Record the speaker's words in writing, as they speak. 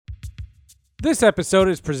This episode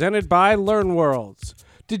is presented by LearnWorlds.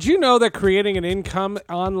 Did you know that creating an income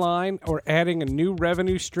online or adding a new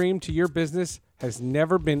revenue stream to your business has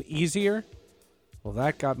never been easier? Well,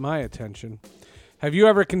 that got my attention. Have you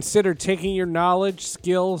ever considered taking your knowledge,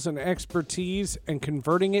 skills, and expertise and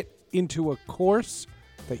converting it into a course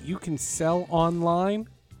that you can sell online?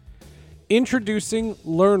 Introducing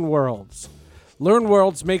LearnWorlds.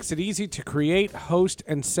 LearnWorlds makes it easy to create, host,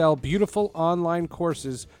 and sell beautiful online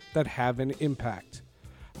courses that have an impact.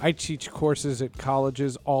 I teach courses at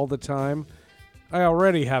colleges all the time. I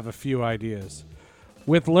already have a few ideas.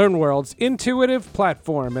 With LearnWorld's intuitive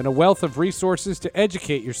platform and a wealth of resources to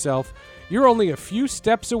educate yourself, you're only a few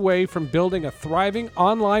steps away from building a thriving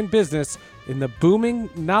online business in the booming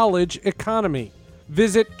knowledge economy.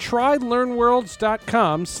 Visit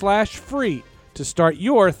trylearnworlds.com/free to start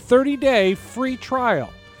your 30-day free trial.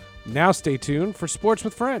 Now stay tuned for Sports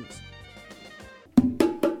with Friends.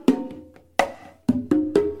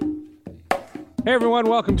 Hey everyone,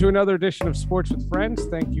 welcome to another edition of Sports with Friends.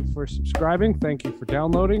 Thank you for subscribing. Thank you for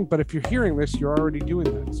downloading. But if you're hearing this, you're already doing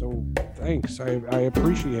that. So thanks. I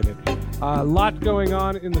appreciate it. A lot going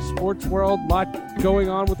on in the sports world, a lot going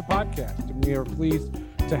on with the podcast. And we are pleased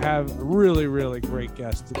to have a really, really great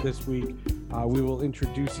guest this week. We will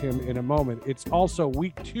introduce him in a moment. It's also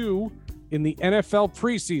week 2 in the NFL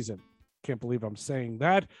preseason. Can't believe I'm saying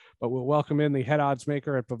that, but we'll welcome in the head odds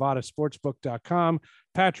maker at bovadasportsbook.com,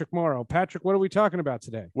 Patrick Morrow. Patrick, what are we talking about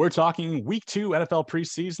today? We're talking week 2 NFL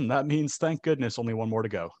preseason. That means, thank goodness, only one more to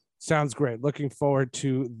go. Sounds great. Looking forward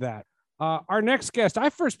to that. Our next guest,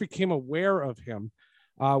 I first became aware of him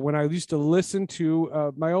when I used to listen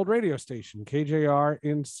to my old radio station, KJR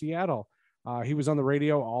in Seattle. He was on the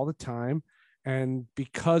radio all the time. And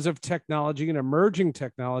because of technology and emerging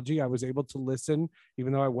technology, I was able to listen,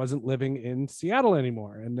 even though I wasn't living in Seattle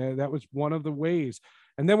anymore. And that was one of the ways.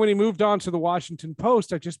 And then when he moved on to the Washington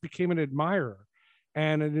Post, I just became an admirer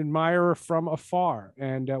from afar.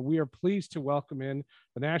 And we are pleased to welcome in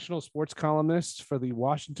the national sports columnist for the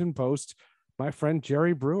Washington Post, my friend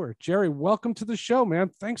Jerry Brewer. Jerry, welcome to the show,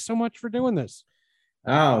 man. Thanks so much for doing this.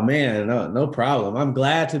 Oh, man, no problem. I'm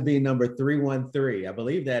glad to be number 313. I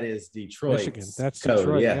believe that is Detroit. Michigan. That's code.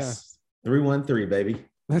 Detroit, yes. Yeah. 313, baby.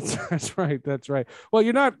 That's right. That's right. Well,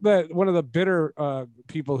 you're not one of the bitter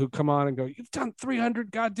people who come on and go, you've done 300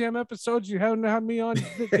 goddamn episodes. You haven't had me on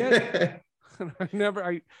yet.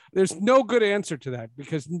 There's no good answer to that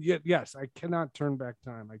because yes, I cannot turn back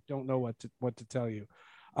time. I don't know what to tell you.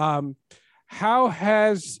 How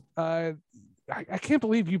has, I can't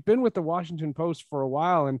believe you've been with the Washington Post for a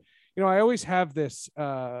while. And, you know, I always have this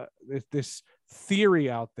theory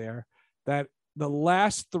out there that the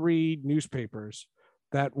last 3 newspapers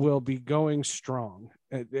that will be going strong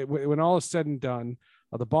when all is said and done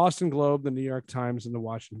are the Boston Globe, the New York Times, and the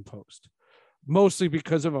Washington Post, mostly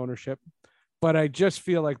because of ownership. But I just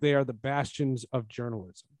feel like they are the bastions of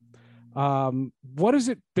journalism. What has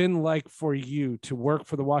it been like for you to work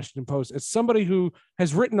for the Washington Post as somebody who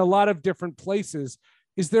has written a lot of different places?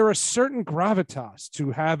 Is there a certain gravitas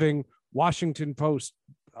to having Washington Post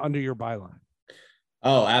under your byline?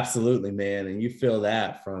 Oh, absolutely, man. And you feel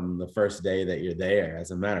that from the first day that you're there.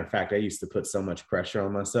 As a matter of fact, I used to put so much pressure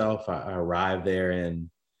on myself. I arrived there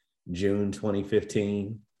in June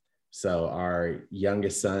 2015. So our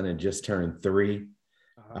youngest son had just turned 3.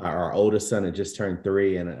 Our oldest son had just turned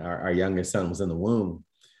 3 and our youngest son was in the womb.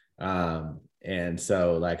 And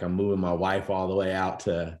so like I'm moving my wife all the way out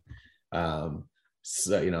to,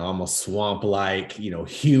 almost swamp-like,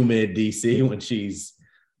 humid DC when she's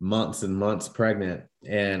months and months pregnant.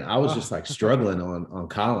 And I was just like struggling on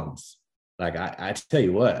columns. Like I tell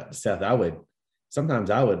you what, Seth, sometimes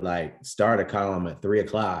I would like start a column at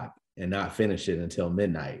 3:00 and not finish it until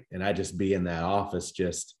midnight. And I'd just be in that office,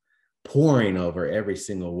 just pouring over every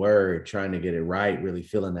single word, trying to get it right, really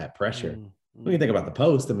feeling that pressure. When you think about the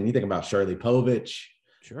Post, I mean, you think about Shirley Povich,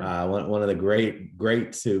 sure. One of the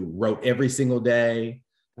greats who wrote every single day.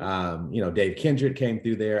 Dave Kendrick came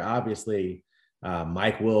through there, obviously,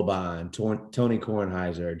 Mike Wilbon, Tony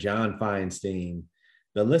Kornheiser, John Feinstein.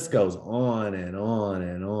 The list goes on and on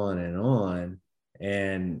and on and on.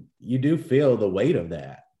 And you do feel the weight of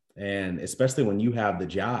that. And especially when you have the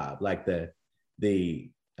job, like I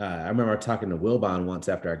remember talking to Wilbon once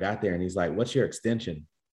after I got there and he's like, what's your extension?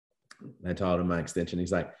 I told him my extension.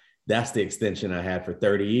 He's like, that's the extension I had for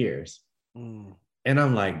 30 years. And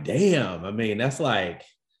I'm like, damn, I mean, that's like,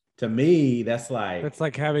 to me, that's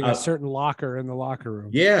like having a certain locker in the locker room.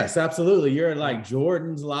 Yes, absolutely. You're in like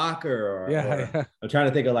Jordan's locker or I'm trying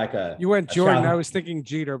to think of like you went Jordan. I was thinking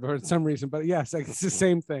Jeter, but for some reason, but yes, like, it's the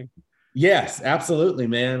same thing. Yes, absolutely,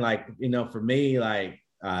 man. Like, for me, like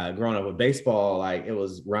growing up with baseball, like it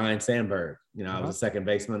was Ryan Sandberg. You know, I was a second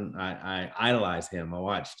baseman. I idolized him. I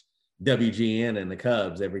watched WGN and the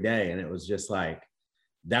Cubs every day. And it was just like,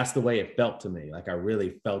 that's the way it felt to me. Like I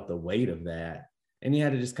really felt the weight of that. And you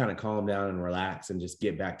had to just kind of calm down and relax and just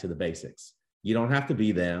get back to the basics. You don't have to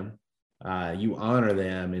be them. You honor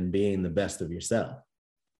them in being the best of yourself.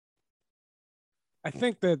 I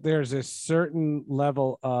think that there's a certain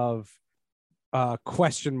level of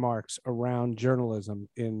question marks around journalism,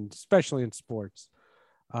 especially in sports.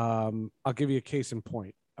 I'll give you a case in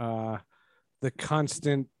point. The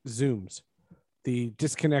constant Zooms, the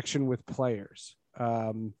disconnection with players.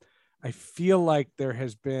 I feel like there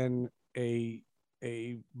has been a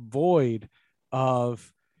void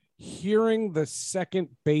of hearing the second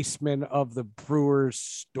baseman of the Brewers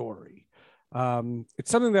story.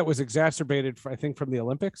 It's something that was exacerbated, I think, from the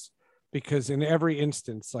Olympics, because in every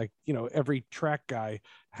instance, like, you know, every track guy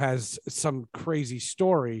has some crazy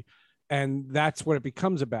story, and that's what it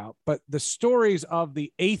becomes about. But the stories of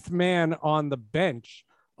the eighth man on the bench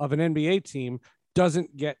of an NBA team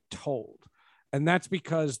doesn't get told. And that's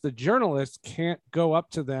because the journalists can't go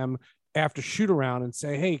up to them after shoot around and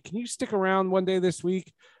say, hey, can you stick around one day this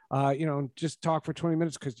week? Just talk for 20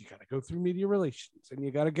 minutes, because you got to go through media relations and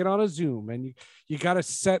you got to get on a Zoom and you got to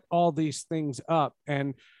set all these things up.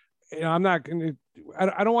 And I'm not going to,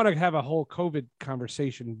 I don't want to have a whole COVID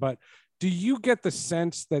conversation, but do you get the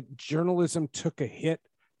sense that journalism took a hit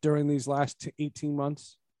during these last 18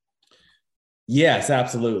 months? Yes,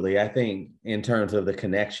 absolutely. I think in terms of the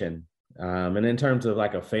connection and in terms of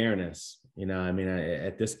like a fairness,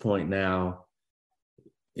 at this point now,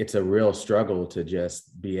 it's a real struggle to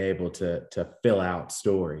just be able to fill out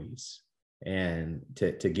stories and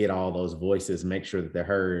to get all those voices, make sure that they're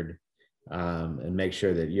heard, and make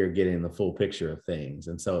sure that you're getting the full picture of things.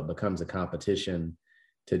 And so it becomes a competition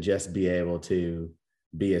to just be able to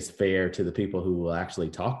be as fair to the people who will actually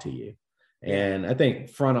talk to you. And I think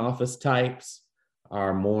front office types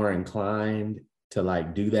are more inclined to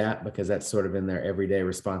like do that, because that's sort of in their everyday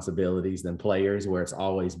responsibilities, than players, where it's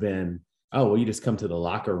always been, oh, well, you just come to the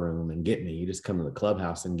locker room and get me. You just come to the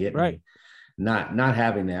clubhouse and get me. Not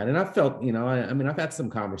having that. And I felt, I've had some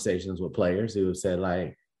conversations with players who have said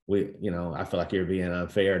like, I feel like you're being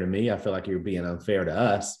unfair to me. I feel like you're being unfair to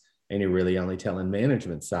us. And you're really only telling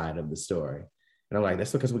management side of the story. And I'm like,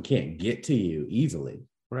 that's because we can't get to you easily.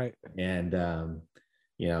 Right. And,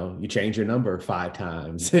 you change your number 5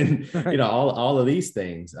 times and, all of these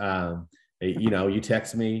things. You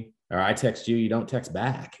text me, or I text you, you don't text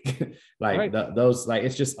back. Those, like,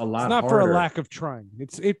 it's just a lot harder. It's not for a lack of trying.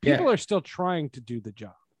 People are still trying to do the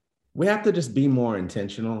job. We have to just be more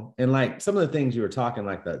intentional. And like some of the things you were talking,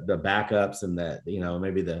 like the backups and that,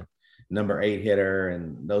 maybe the number 8 hitter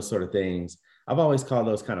and those sort of things. I've always called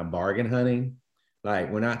those kind of bargain hunting.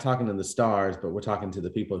 Like, we're not talking to the stars, but we're talking to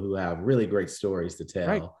the people who have really great stories to tell.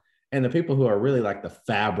 Right. And the people who are really like the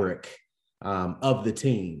fabric of the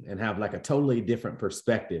team and have like a totally different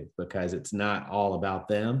perspective, because it's not all about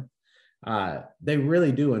them. They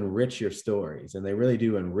really do enrich your stories, and they really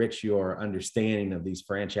do enrich your understanding of these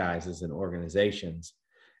franchises and organizations,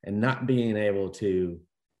 and not being able to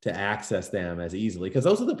access them as easily, because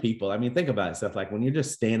those are the people. I mean, think about it, stuff like when you're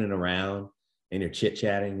just standing around and you're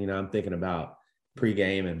chit-chatting, I'm thinking about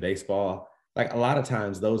pregame and baseball. Like, a lot of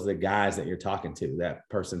times those are the guys that you're talking to, that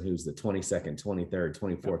person who's the 22nd, 23rd,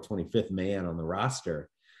 24th, 25th man on the roster.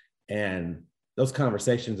 And those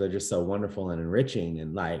conversations are just so wonderful and enriching.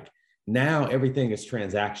 And like, now everything is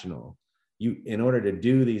transactional. In order to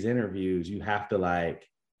do these interviews, you have to like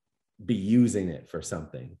be using it for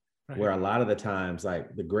something. Right. Where a lot of the times,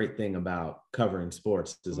 like, the great thing about covering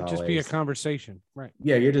sports is always just be a conversation. Right.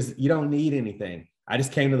 Yeah. You don't need anything. I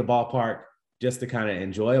just came to the ballpark just to kind of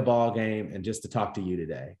enjoy a ball game and just to talk to you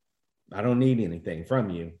today. I don't need anything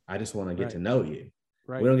from you. I just want to get to know you.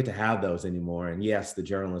 Right. We don't get to have those anymore. And yes, the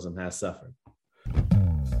journalism has suffered.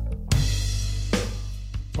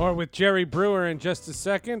 More with Jerry Brewer in just a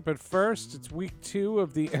second. But first, it's week 2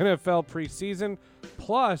 of the NFL preseason.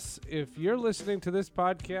 Plus, if you're listening to this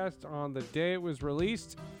podcast on the day it was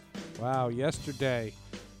released, yesterday,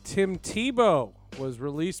 Tim Tebow was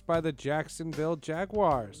released by the Jacksonville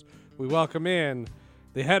Jaguars. We welcome in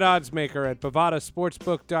the head odds maker at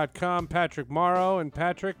BovadaSportsbook.com, Patrick Morrow. And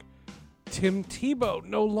Patrick, Tim Tebow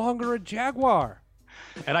no longer a Jaguar.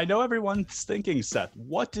 And I know everyone's thinking, Seth,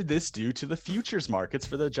 what did this do to the futures markets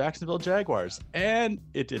for the Jacksonville Jaguars? And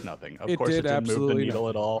it did nothing. Of course, it didn't move the needle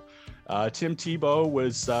at all. Tim Tebow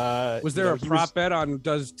was... was there a prop bet on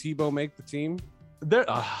does Tebow make the team? There,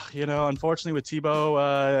 unfortunately with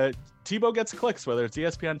Tebow, Tebow gets clicks, whether it's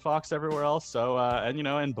ESPN, Fox, everywhere else. So, and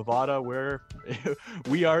in Bovada,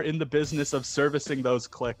 we are in the business of servicing those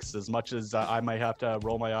clicks as much as I might have to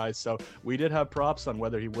roll my eyes. So we did have props on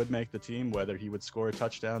whether he would make the team, whether he would score a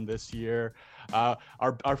touchdown this year. One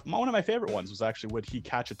of my favorite ones was actually, would he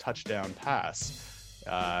catch a touchdown pass?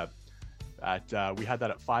 We had that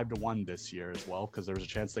at 5-1 this year as well, because there was a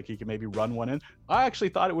chance that he could maybe run one in. I actually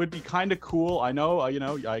thought it would be kind of cool. I know,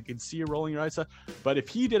 I can see you rolling your eyes, but if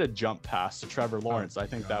he did a jump pass to Trevor Lawrence, I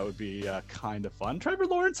think that would be kind of fun. Trevor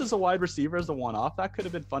Lawrence as a wide receiver, as a one-off, that could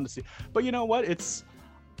have been fun to see. But you know what? It's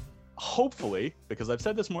hopefully, because I've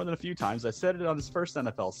said this more than a few times, I said it on his first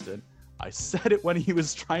NFL stint. I said it when he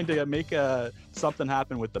was trying to make something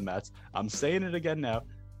happen with the Mets. I'm saying it again now.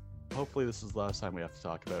 Hopefully this is the last time we have to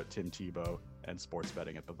talk about Tim Tebow and sports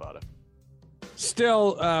betting at Bovada.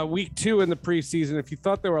 Still, week 2 in the preseason. If you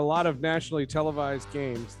thought there were a lot of nationally televised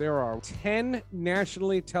games, there are 10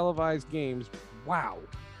 nationally televised games. Wow.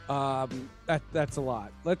 That's a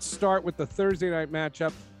lot. Let's start with the Thursday night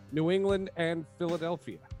matchup, New England and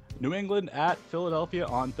Philadelphia. New England at Philadelphia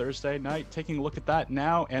on Thursday night. Taking a look at that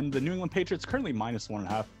now, and the New England Patriots currently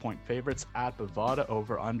 -1.5 point favorites at Bovada,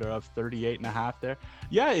 over under of 38.5 there.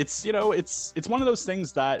 Yeah, it's one of those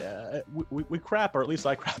things that we crap, or at least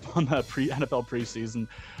I crap on the NFL preseason,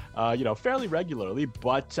 fairly regularly.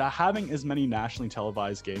 But having as many nationally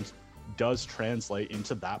televised games does translate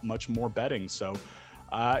into that much more betting. So.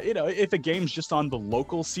 If a game's just on the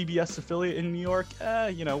local CBS affiliate in New York,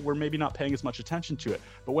 we're maybe not paying as much attention to it.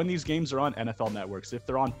 But when these games are on NFL networks, if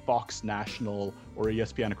they're on Fox National or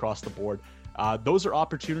ESPN across the board, those are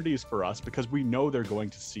opportunities for us, because we know they're going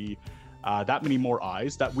to see that many more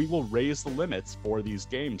eyes, that we will raise the limits for these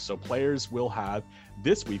games. So players will have,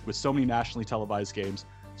 this week with so many nationally televised games,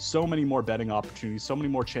 so many more betting opportunities, so many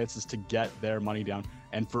more chances to get their money down.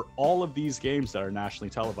 And for all of these games that are nationally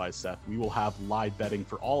televised, Seth, we will have live betting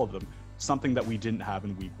for all of them, something that we didn't have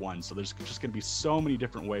in week 1. So there's just going to be so many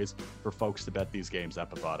different ways for folks to bet these games at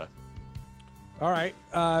Bovada. All right.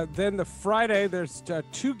 Then the Friday, there's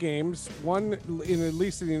 2 games. One, at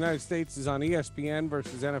least in the United States, is on ESPN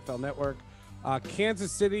versus NFL Network.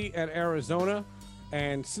 Kansas City at Arizona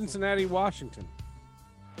and Cincinnati, Washington.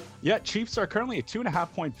 Yeah, Chiefs are currently a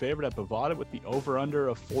 2.5 point favorite at Bovada with the over-under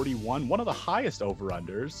of 41, one of the highest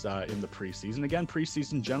over-unders in the preseason. Again,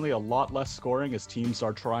 preseason generally a lot less scoring, as teams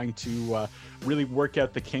are trying to really work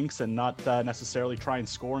out the kinks and not necessarily try and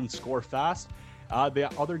score fast. The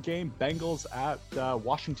other game, Bengals at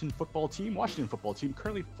Washington football team. Washington football team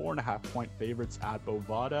currently 4.5 point favorites at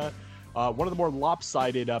Bovada. One of the more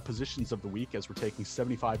lopsided positions of the week, as we're taking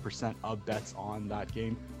 75% of bets on that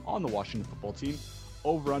game on the Washington football team.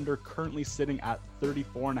 Over-under currently sitting at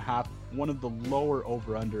 34.5, one of the lower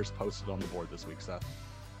over-unders posted on the board this week, Seth.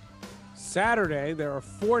 Saturday, there are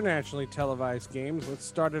 4 nationally televised games. Let's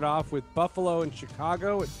start it off with Buffalo and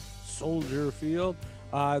Chicago at Soldier Field.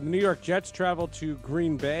 The New York Jets travel to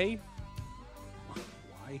Green Bay.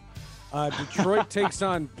 Why? Detroit takes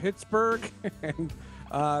on Pittsburgh, and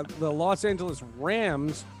the Los Angeles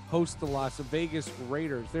Rams host the Las Vegas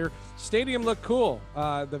Raiders. Their stadium looked cool,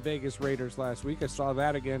 the Vegas Raiders last week. I saw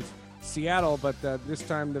that against Seattle, but this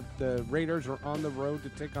time the Raiders are on the road to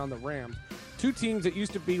take on the Rams. 2 teams that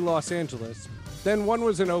used to be Los Angeles. Then one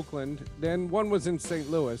was in Oakland. Then one was in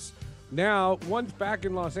St. Louis. Now one's back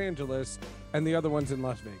in Los Angeles, and the other one's in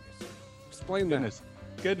Las Vegas. Explain that.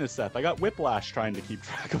 Goodness, Seth. I got whiplash trying to keep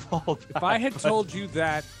track of all that. If I had told you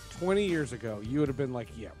that 20 years ago, you would have been like,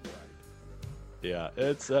 yeah, right. Yeah,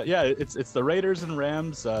 it's the Raiders and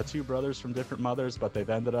Rams, 2 brothers from different mothers, but they've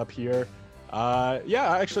ended up here.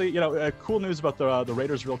 Actually, cool news about the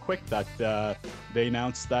Raiders real quick, that they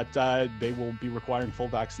announced that they will be requiring full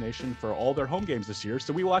vaccination for all their home games this year.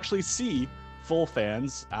 So we will actually see full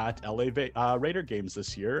fans at LA Raider games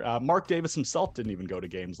this year. Mark Davis himself didn't even go to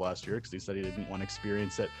games last year because he said he didn't want to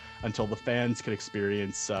experience it until the fans could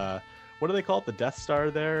experience, what do they call it? The Death Star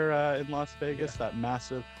there in Las Vegas, that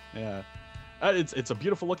massive, yeah. It's a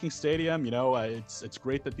beautiful looking stadium, it's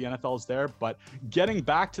great that the NFL is there, but getting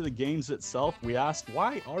back to the games itself, we asked,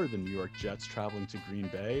 why are the New York Jets traveling to Green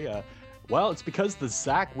Bay? Well, it's because the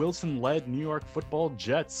Zach Wilson-led New York Football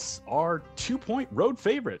Jets are 2-point road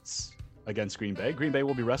favorites against Green Bay. Green Bay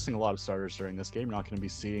will be resting a lot of starters during this game. You're not going to be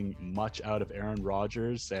seeing much out of Aaron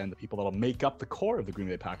Rodgers and the people that'll make up the core of the Green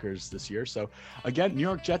Bay Packers this year. So again, New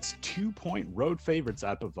York Jets 2-point road favorites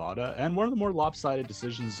at Bovada, and one of the more lopsided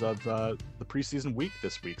decisions of the preseason week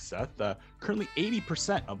this week, Seth. Currently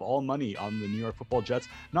 80% of all money on the New York Football Jets.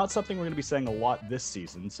 Not something we're going to be saying a lot this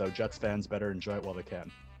season, so Jets fans better enjoy it while they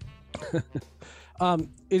can.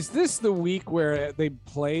 Is this the week where they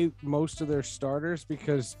play most of their starters?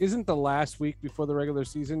 Because isn't the last week before the regular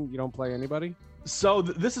season you don't play anybody? So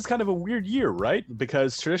this is kind of a weird year, right?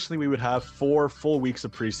 Because traditionally we would have 4 full weeks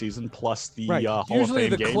of preseason plus the Hall Usually of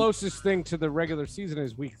Fame the game. closest thing to the regular season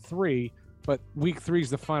is week 3, but week 3 is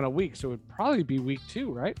the final week, so it'd probably be week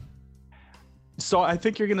 2, right? So I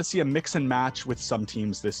think you're going to see a mix and match with some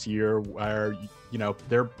teams this year where, you know,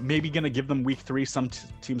 they're maybe going to give them week 3. Some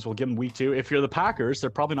teams will give them week 2. If you're the Packers, they're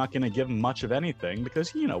probably not going to give them much of anything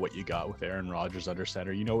because you know what you got with Aaron Rodgers under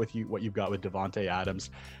center. You know what you've got with Devontae Adams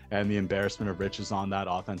and the embarrassment of riches on that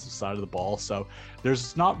offensive side of the ball. So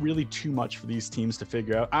there's not really too much for these teams to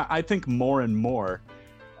figure out. I think more and more,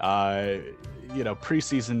 you know,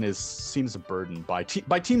 preseason seems a burden by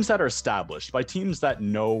teams that are established, by teams that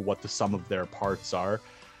know what the sum of their parts are.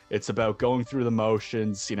 It's about going through the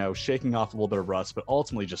motions, you know, shaking off a little bit of rust, but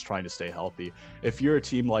ultimately just trying to stay healthy. If you're a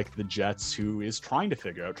team like the Jets who is trying to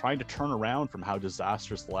turn around from how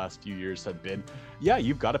disastrous the last few years have been, yeah,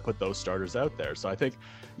 you've got to put those starters out there. So I think,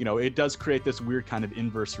 you know, it does create this weird kind of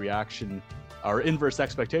inverse reaction, or inverse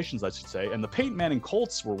expectations, I should say. And the Peyton Manning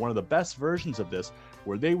Colts were one of the best versions of this,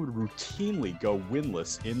 where they would routinely go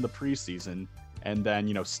winless in the preseason and then,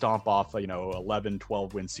 you know, stomp off, you know, 11,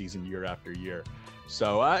 12 win season year after year.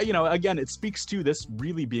 So, you know, again, it speaks to this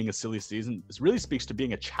really being a silly season. This really speaks to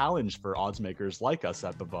being a challenge for odds makers like us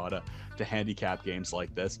at Bovada to handicap games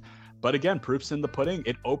like this. But again, proof's in the pudding.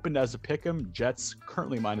 It opened as a pick'em. Jets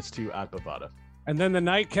currently -2 at Bovada. And then the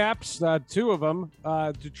nightcaps, 2 of them,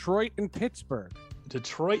 Detroit and Pittsburgh.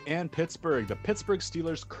 Detroit and Pittsburgh. The Pittsburgh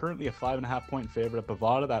Steelers currently a 5.5 point favorite at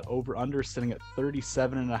Bovada. That over/under sitting at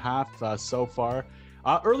 37.5 so far.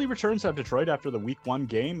 Early returns of Detroit after the Week 1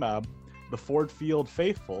 game. The Ford Field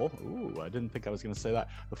faithful. Ooh, I didn't think I was going to say that.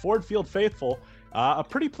 The Ford Field faithful are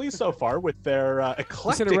pretty pleased so far with their eclectic.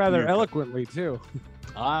 You said it rather eloquently too.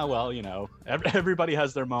 Well, you know, everybody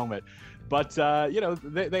has their moment. But, you know,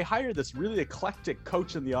 they hired this really eclectic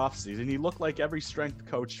coach in the offseason. He looked like every strength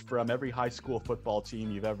coach from every high school football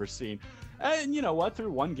team you've ever seen. And you know what?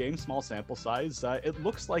 Through one game, small sample size, it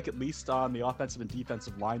looks like at least on the offensive and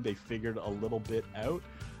defensive line, they figured a little bit out.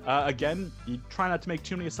 Again, you try not to make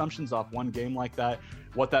too many assumptions off one game like that.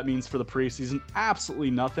 What that means for the preseason, absolutely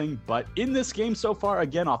nothing. But in this game so far,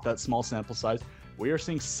 again, off that small sample size, we are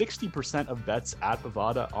seeing 60% of bets at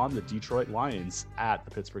Bovada on the Detroit Lions at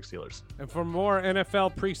the Pittsburgh Steelers. And for more NFL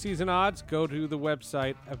preseason odds, go to the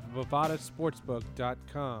website at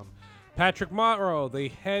bovadasportsbook.com. Patrick Morrow, the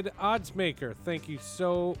head odds maker, thank you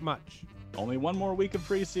so much. Only one more week of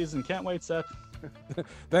preseason. Can't wait, Seth.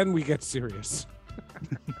 Then we get serious.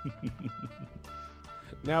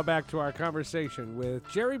 Now back to our conversation with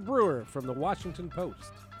Jerry Brewer from the Washington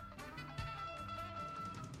Post.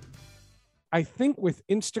 I think with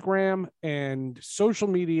Instagram and social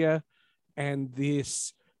media and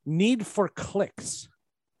this need for clicks,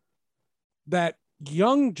 that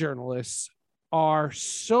young journalists are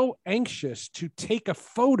so anxious to take a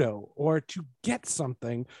photo or to get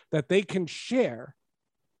something that they can share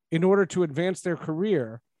in order to advance their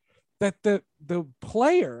career, that the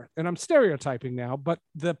player, and I'm stereotyping now, but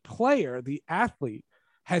the player, the athlete,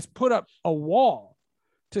 has put up a wall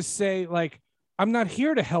to say, like, I'm not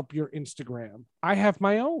here to help your Instagram. I have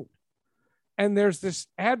my own. And there's this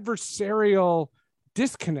adversarial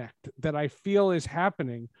disconnect that I feel is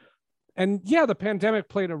happening. And yeah, the pandemic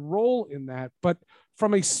played a role in that. But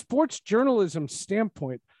from a sports journalism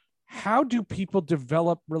standpoint, how do people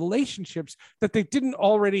develop relationships that they didn't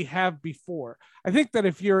already have before? I think that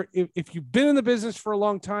if you've been in the business for a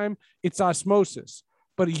long time, it's osmosis.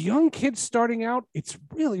 But a young kid starting out, it's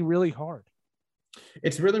really, really hard.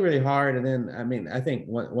 It's really, really hard. And then, I mean, I think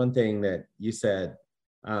one thing that you said,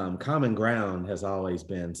 common ground has always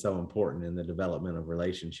been so important in the development of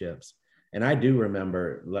relationships. And I do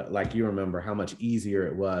remember, like you remember, how much easier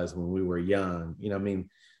it was when we were young. You know, I mean,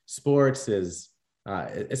 sports is,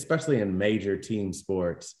 especially in major team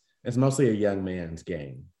sports, it's mostly a young man's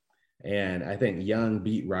game. And I think young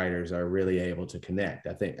beat writers are really able to connect.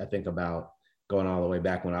 I think about going all the way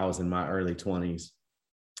back when I was in my early 20s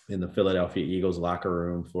in the Philadelphia Eagles locker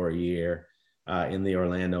room for a year, in the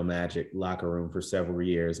Orlando Magic locker room for several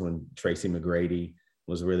years when Tracy McGrady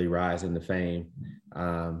was really rising to fame.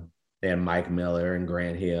 They had Mike Miller and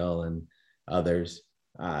Grant Hill and others.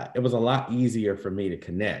 It was a lot easier for me to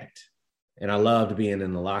connect. And I loved being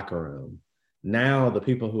in the locker room. Now the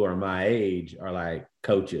people who are my age are like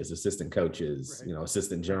coaches, assistant coaches, right, you know,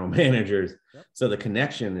 assistant general managers. Yep. So the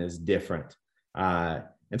connection is different.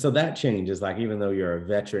 And so that changes. Like, even though you're a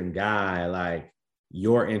veteran guy, like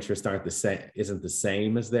your interests isn't the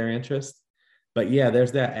same as their interest. but yeah,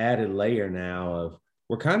 there's that added layer now of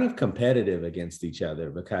we're kind of competitive against each other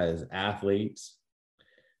because athletes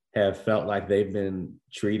have felt like they've been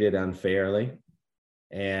treated unfairly,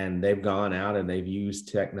 and they've gone out and they've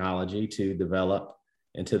used technology to develop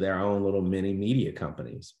into their own little mini media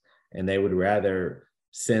companies. And they would rather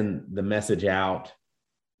send the message out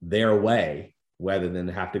their way rather than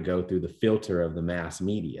have to go through the filter of the mass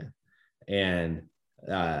media. And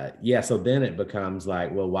so then it becomes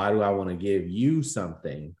like, well, why do I want to give you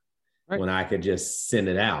something when I could just send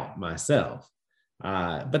it out myself?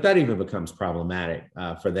 But that even becomes problematic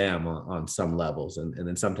for them on some levels. And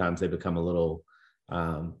then sometimes they become a little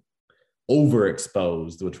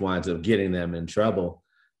overexposed, which winds up getting them in trouble.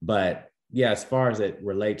 But yeah, as far as it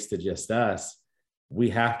relates to just us, we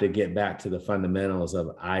have to get back to the fundamentals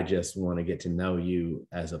of, I just want to get to know you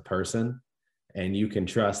as a person, and you can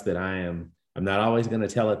trust that I'm not always going to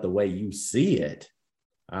tell it the way you see it,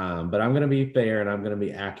 but I'm going to be fair, and I'm going to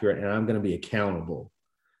be accurate, and I'm going to be accountable.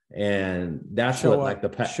 And that's show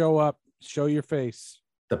up, show your face.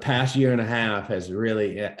 The past year and a half has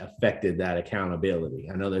really affected that accountability.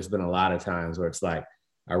 I know there's been a lot of times where it's like,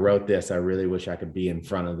 I wrote this, I really wish I could be in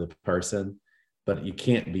front of the person, but you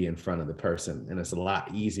can't be in front of the person. And it's a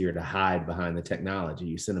lot easier to hide behind the technology.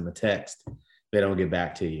 You send them a text, they don't get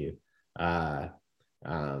back to you. And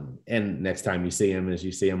next time you see them, as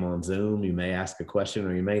you see them on Zoom, you may ask a question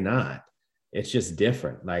or you may not. It's just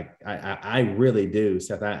different. Like I really do,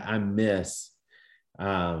 Seth. I miss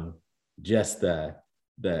just the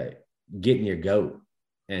getting your goat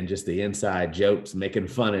and just the inside jokes, making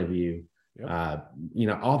fun of you.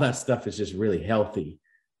 Yep. All that stuff is just really healthy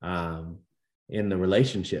in the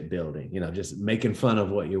relationship building, just making fun of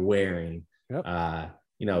what you're wearing. Yep.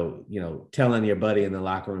 Telling your buddy in the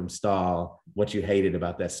locker room stall what you hated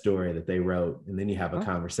about that story that they wrote. And then you have a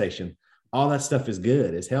conversation. All that stuff is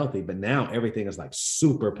good, it's healthy, but now everything is like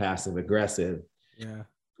super passive aggressive. Yeah.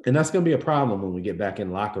 And that's going to be a problem when we get back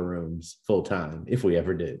in locker rooms full time, if we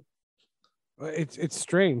ever do. It's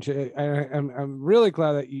strange. I'm really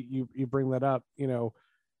glad that you bring that up.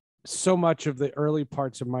 So much of the early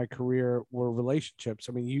parts of my career were relationships.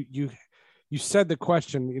 I mean, you said the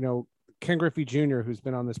question, Ken Griffey Jr., who's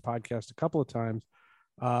been on this podcast a couple of times,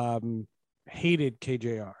 hated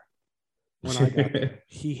KJR. When I got there,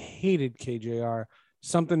 he hated KJR.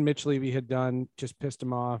 Something Mitch Levy had done just pissed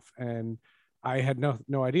him off, and I had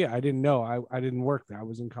no idea. I didn't know. I didn't work there. I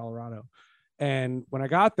was in Colorado. And when I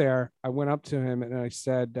got there, I went up to him and I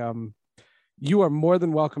said, you are more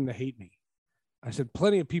than welcome to hate me. I said,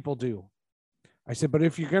 plenty of people do. I said, but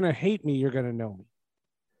if you're going to hate me, you're going to know me.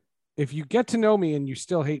 If you get to know me and you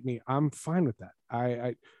still hate me, I'm fine with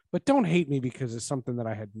that. But don't hate me because it's something that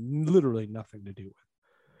I had literally nothing to do with.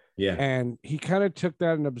 Yeah. And he kind of took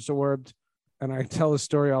that and absorbed. And I tell the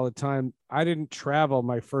story all the time. I didn't travel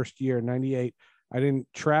my first year, 98. I didn't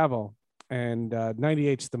travel. And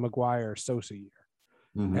 98's the McGuire Sosa year.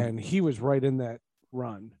 Mm-hmm. And he was right in that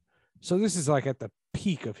run. So this is like at the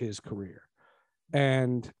peak of his career.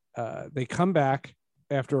 And they come back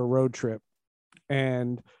after a road trip.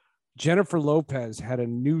 And Jennifer Lopez had a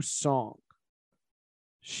new song.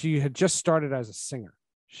 She had just started as a singer.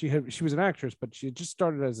 She was an actress, but she had just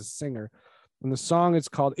started as a singer. And the song is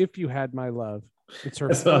called "If You Had My Love." It's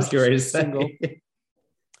her first single.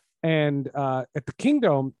 And at the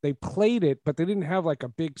Kingdome, they played it, but they didn't have like a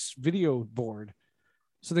big video board.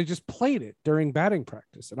 So they just played it during batting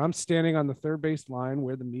practice. And I'm standing on the third base line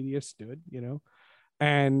where the media stood,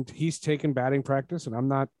 and he's taking batting practice.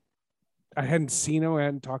 And I hadn't seen him. I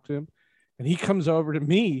hadn't talked to him. And he comes over to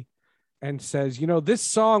me and says, this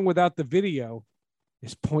song without the video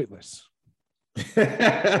is pointless.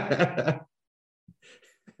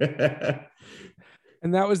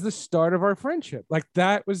 And that was the start of our friendship. Like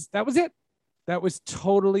that was it. That was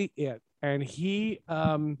totally it. And he,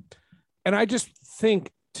 and I just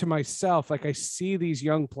think to myself, like I see these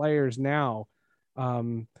young players now,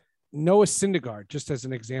 Noah Syndergaard, just as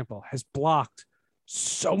an example, has blocked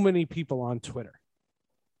so many people on Twitter.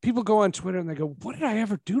 People go on Twitter and they go, what did I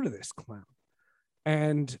ever do to this clown?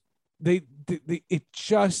 And it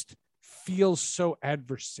just feels so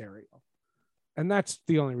adversarial. And that's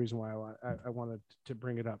the only reason why I wanted to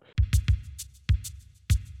bring it up.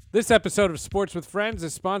 This episode of Sports with Friends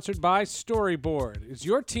is sponsored by Storyboard. Is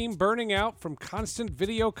your team burning out from constant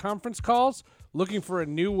video conference calls? Looking for a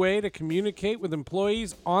new way to communicate with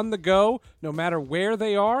employees on the go, no matter where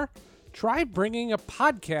they are? Try bringing a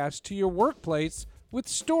podcast to your workplace with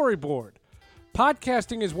Storyboard.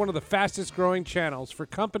 Podcasting is one of the fastest growing channels for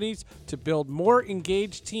companies to build more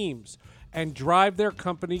engaged teams and drive their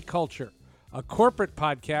company culture. A corporate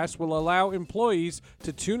podcast will allow employees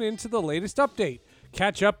to tune into the latest update,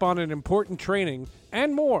 catch up on an important training,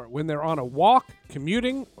 and more when they're on a walk,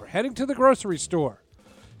 commuting, or heading to the grocery store.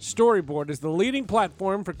 Storyboard is the leading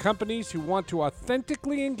platform for companies who want to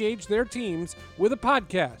authentically engage their teams with a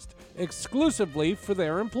podcast exclusively for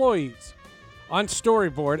their employees. On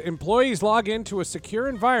Storyboard, employees log into a secure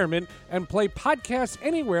environment and play podcasts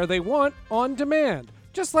anywhere they want on demand,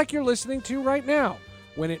 just like you're listening to right now,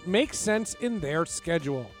 when it makes sense in their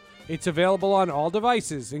schedule. It's available on all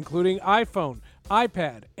devices, including iPhone,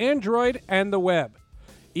 iPad, Android, and the web.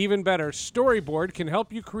 Even better, Storyboard can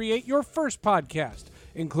help you create your first podcast,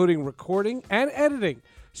 including recording and editing,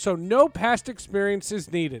 so no past experience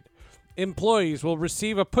is needed. Employees will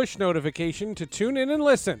receive a push notification to tune in and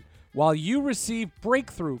listen, while you receive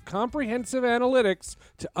breakthrough comprehensive analytics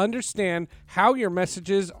to understand how your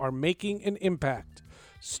messages are making an impact.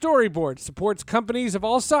 Storyboard supports companies of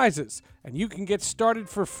all sizes, and you can get started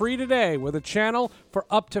for free today with a channel for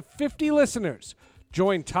up to 50 listeners.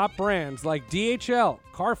 Join top brands like DHL,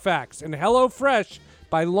 Carfax, and HelloFresh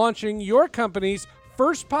by launching your company's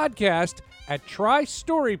first podcast at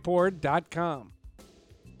trystoryboard.com.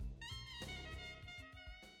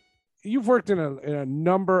 You've worked in a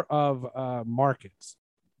number of markets.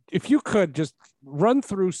 If you could just run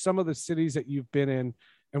through some of the cities that you've been in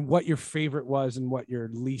and what your favorite was and what your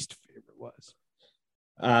least favorite was.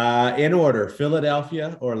 In order: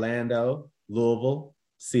 Philadelphia, Orlando, Louisville,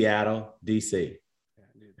 Seattle, DC.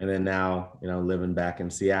 And then now, living back in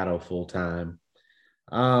Seattle full time.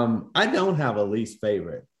 I don't have a least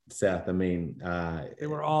favorite, Seth. I mean, they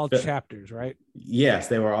were all chapters, right? Yes,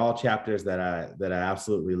 they were all chapters that I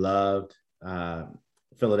absolutely loved.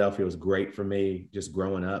 Philadelphia was great for me, just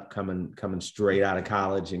growing up, coming straight out of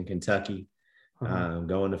college in Kentucky,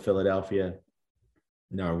 going to Philadelphia.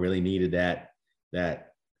 I really needed that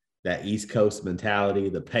East Coast mentality,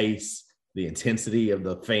 the pace, the intensity of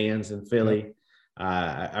the fans in Philly. Yep.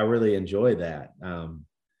 I really enjoyed that.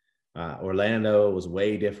 Orlando was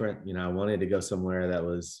way different. I wanted to go somewhere that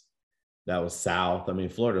was South. I mean,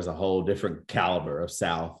 Florida's a whole different caliber of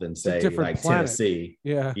South than say like planet. Tennessee.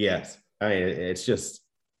 Yeah. Yes. I mean, it's just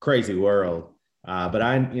crazy world. But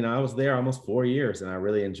I was there almost 4 years and I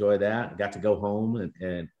really enjoyed that. I got to go home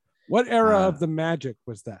and what era of the Magic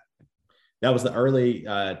was that? That was the early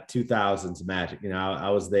 2000s Magic.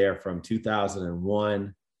 I was there from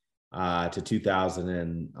 2001 to 2000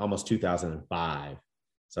 and almost 2005.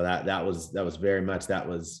 So that was very much, that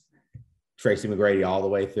was Tracy McGrady all the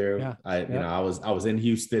way through. Yeah. I was in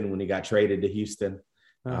Houston when he got traded to Houston.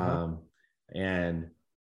 And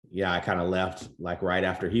yeah, I kind of left like right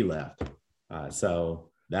after he left.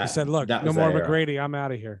 So that I said, look, that no more McGrady. I'm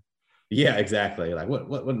out of here. Yeah, exactly. Like what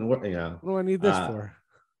what do I need this for?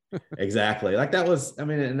 Exactly. Like that was, I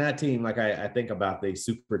mean, in that team, like I think about the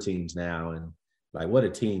super teams now and like what a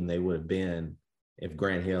team they would have been if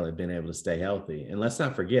Grant Hill had been able to stay healthy. And let's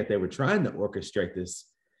not forget, they were trying to orchestrate this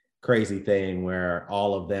crazy thing where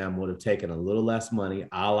all of them would have taken a little less money,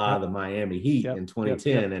 a la the Miami Heat in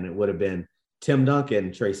 2010, and it would have been Tim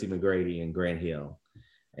Duncan, Tracy McGrady, and Grant Hill.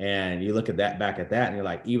 And you look at that, back at that, and you're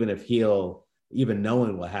like, even if Hill, even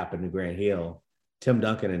knowing what happened to Grant Hill, Tim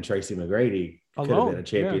Duncan and Tracy McGrady could have been a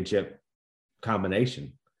championship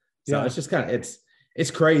combination. So it's just kind of,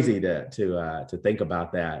 it's crazy to think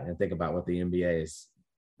about that and think about what the NBA has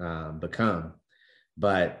become.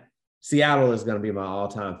 But Seattle is going to be my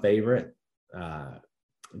all-time favorite. I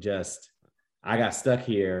got stuck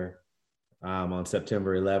here on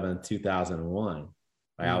September 11th, 2001.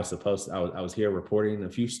 Like I was here reporting a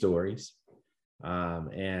few stories,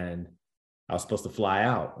 and I was supposed to fly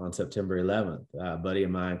out on September 11th. A buddy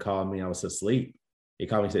of mine called me. I was asleep. He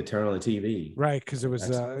called me and said, turn on the TV. Right, because it was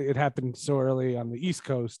it happened so early on the East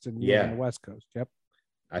Coast and on the West Coast. Yep.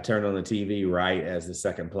 I turned on the TV right as the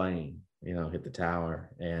second plane, hit the tower,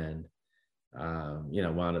 and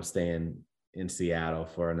wound up staying in Seattle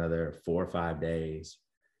for another 4 or 5 days.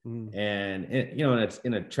 And it's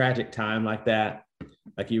in a tragic time like that,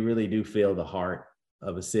 like you really do feel the heart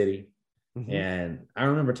of a city. And I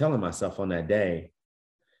remember telling myself on that day,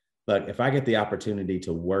 look, if I get the opportunity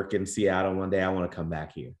to work in Seattle one day, I want to come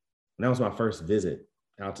back here. And that was my first visit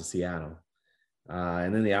out to Seattle.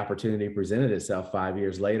 And then the opportunity presented itself 5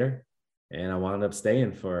 years later, and I wound up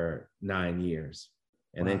staying for 9 years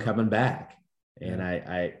and then coming back. And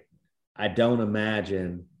I don't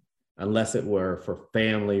imagine, unless it were for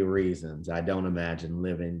family reasons, I don't imagine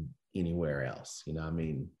living anywhere else. I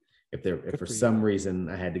mean, if for some reason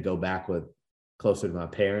I had to go back closer to my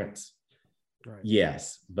parents,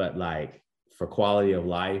 yes, but like for quality of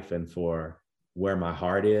life and for where my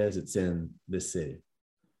heart is, it's in this city.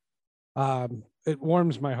 It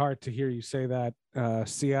warms my heart to hear you say that.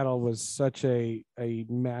 Seattle was such a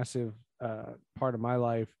massive part of my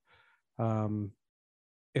life. Um,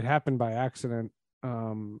 it happened by accident,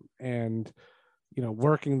 and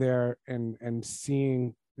working there and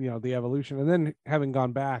seeing the evolution, and then having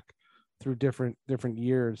gone back through different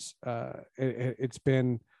years, it's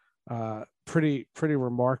been pretty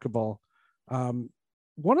remarkable.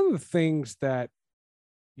 One of the things that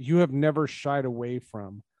you have never shied away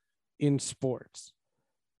from in sports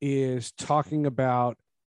is talking about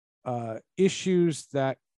issues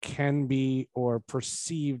that can be or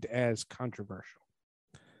perceived as controversial.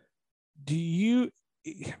 Do you?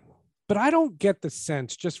 But I don't get the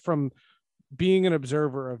sense, just from being an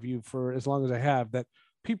observer of you for as long as I have, that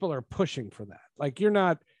people are pushing for that. Like, you're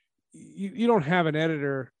not, you don't have an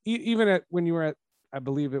editor, even when you were at, I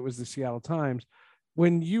believe it was the Seattle Times,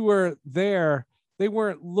 when you were there, they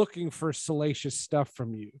weren't looking for salacious stuff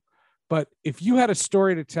from you. But if you had a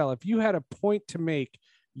story to tell, if you had a point to make,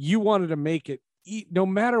 you wanted to make it, no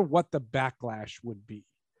matter what the backlash would be.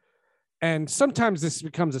 And sometimes this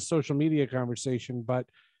becomes a social media conversation, but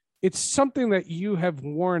it's something that you have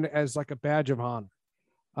worn as like a badge of honor.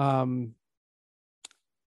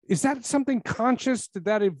 Is that something conscious? Did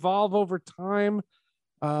that evolve over time?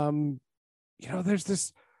 There's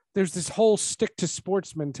this whole stick to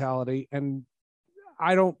sports mentality, and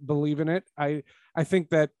I don't believe in it. I think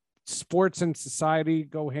that sports and society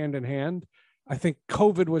go hand in hand. I think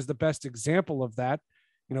COVID was the best example of that.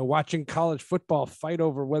 Watching college football fight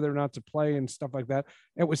over whether or not to play and stuff like that.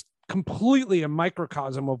 It was completely a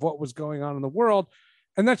microcosm of what was going on in the world.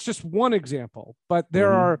 And that's just one example, but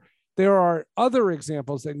there are other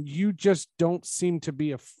examples, and you just don't seem to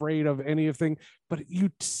be afraid of anything, but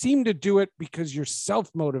you seem to do it because you're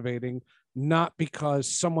self-motivating, not because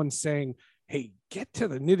someone's saying, hey, get to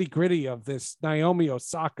the nitty gritty of this Naomi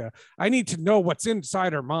Osaka. I need to know what's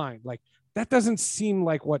inside her mind. Like, that doesn't seem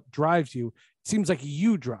like what drives you. It seems like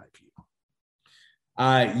you drive you.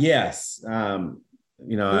 Yes. I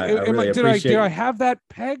really appreciate. Did I have that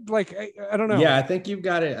pegged? Like, I don't know. Yeah, I think you've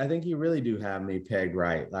got it. I think you really do have me pegged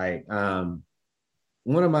right. Like,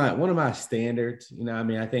 one of my standards,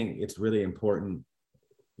 I think it's really important,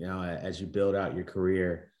 as you build out your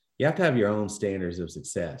career, you have to have your own standards of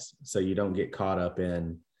success, so you don't get caught up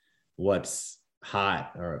in what's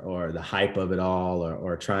hot or the hype of it all,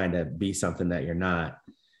 or trying to be something that you're not.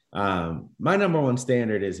 My number one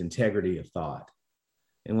standard is integrity of thought.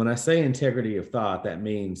 And when I say integrity of thought, that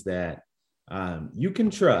means that you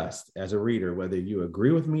can trust as a reader, whether you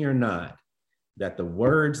agree with me or not, that the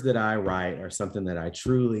words that I write are something that I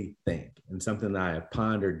truly think and something that I have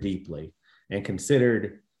pondered deeply and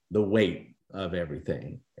considered the weight of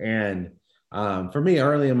everything. And for me,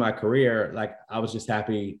 early in my career, like, I was just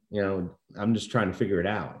happy, I'm just trying to figure it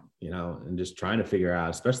out, and just trying to figure out,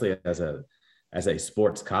 especially as a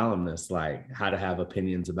sports columnist, like, how to have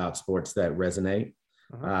opinions about sports that resonate.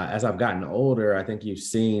 As I've gotten older, I think you've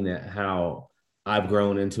seen how I've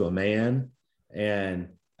grown into a man, and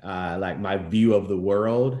like, my view of the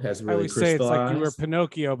world has really crystallized. I always say it's like you were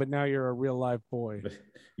Pinocchio, but now you're a real live boy.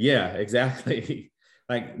 Yeah, exactly.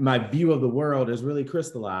 Like, my view of the world is really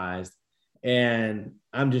crystallized, and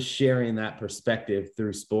I'm just sharing that perspective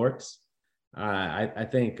through sports. I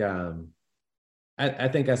think as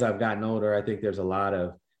I've gotten older, I think there's a lot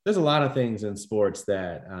of things in sports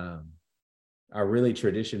that are really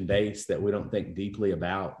tradition based that we don't think deeply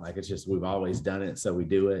about. Like, it's just, we've always done it, so we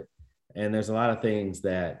do it. And there's a lot of things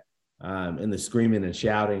that in the screaming and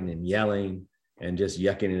shouting and yelling and just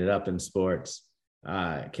yucking it up in sports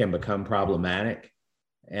can become problematic.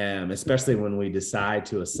 And especially when we decide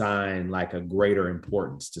to assign like a greater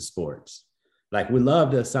importance to sports. Like, we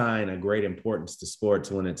love to assign a great importance to sports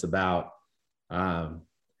when it's about,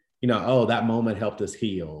 that moment helped us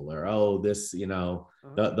heal, or, this,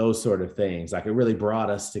 those sort of things. Like, it really brought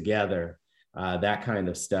us together, that kind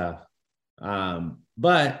of stuff.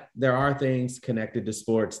 But there are things connected to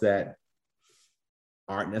sports that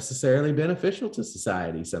aren't necessarily beneficial to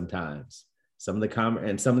society sometimes. Some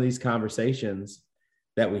of these conversations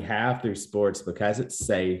that we have through sports, because it's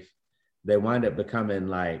safe, they wind up becoming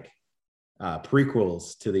like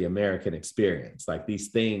prequels to the American experience. Like, these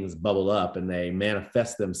things bubble up and they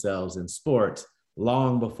manifest themselves in sports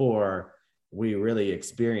long before we really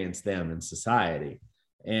experience them in society.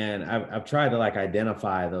 And I've tried to like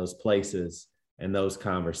identify those places and those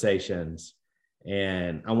conversations,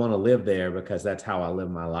 and I want to live there because that's how I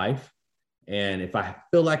live my life. And if I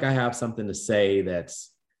feel like I have something to say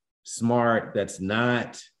that's smart, that's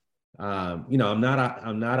not, I'm not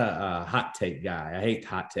a hot take guy. I hate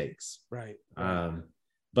hot takes. Right.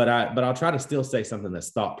 but I'll try to still say something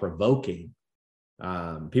that's thought provoking.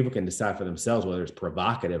 People can decide for themselves whether it's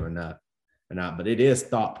provocative or not, but it is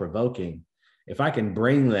thought provoking. If I can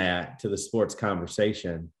bring that to the sports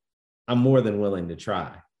conversation, I'm more than willing to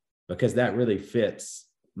try, because that really fits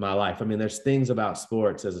my life. I mean, there's things about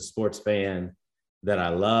sports as a sports fan that I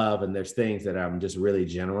love, and there's things that I'm just really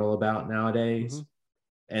general about nowadays. Mm-hmm.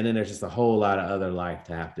 And then there's just a whole lot of other life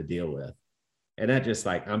to have to deal with. And that just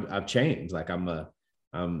like, I've changed. Like I'm a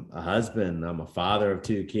husband, I'm a father of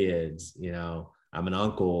 2 kids, you know, I'm an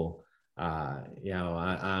uncle, you know,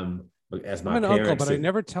 I'm as my I'm an parents, uncle, but I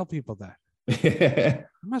never tell people that. I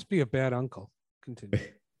must be a bad uncle. Continue.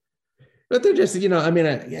 But they're just, you know, I mean,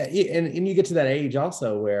 yeah, and you get to that age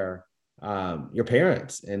also where your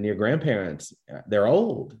parents and your grandparents, they're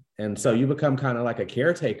old. And so you become kind of like a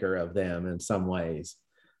caretaker of them in some ways.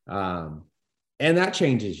 And that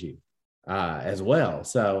changes you as well.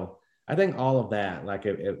 So I think all of that, like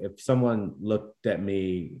if someone looked at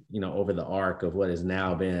me, you know, over the arc of what has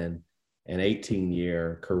now been an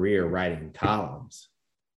 18-year career writing columns,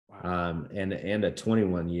 wow, and a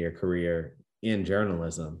 21-year career in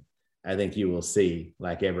journalism, I think you will see,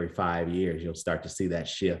 like every 5 years, you'll start to see that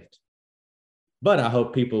shift. But I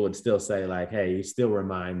hope people would still say, like, hey, you still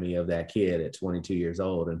remind me of that kid at 22 years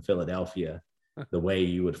old in Philadelphia, the way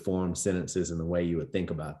you would form sentences and the way you would think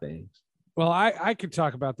about things. Well, I could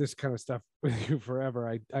talk about this kind of stuff with you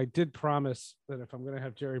forever. I did promise that if I'm going to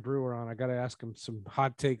have Jerry Brewer on, I got to ask him some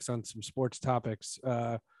hot takes on some sports topics,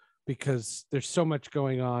 because there's so much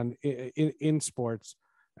going on in sports.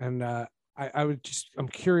 And I'm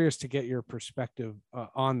curious to get your perspective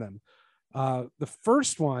on them. The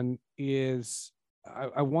first one is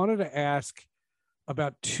I wanted to ask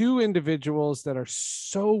about 2 individuals that are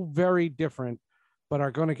so very different, but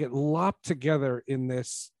are going to get lopped together in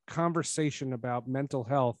this conversation about mental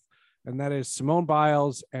health. And that is Simone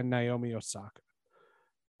Biles and Naomi Osaka.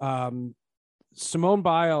 Simone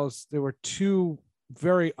Biles, there were 2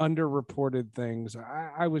 very underreported things.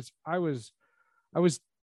 I was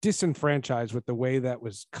disenfranchised with the way that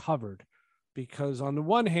was covered, because on the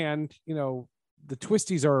one hand, you know, the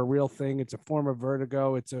twisties are a real thing. It's a form of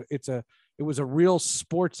vertigo. It was a real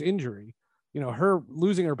sports injury. You know, her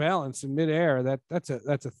losing her balance in midair, that's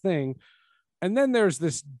a thing. And then there's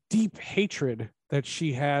this deep hatred that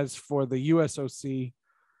she has for the USOC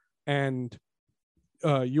and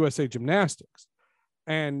USA Gymnastics.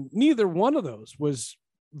 And neither one of those was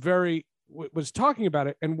talking about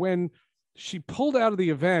it. And when she pulled out of the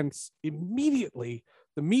events, immediately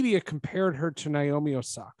the media compared her to Naomi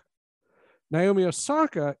Osaka. Naomi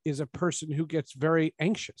Osaka is a person who gets very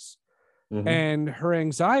anxious. Mm-hmm. And her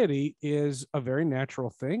anxiety is a very natural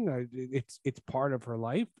thing. It's part of her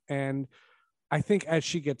life. And I think as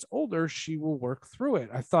she gets older, she will work through it.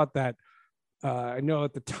 I thought that, I know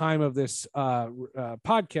at the time of this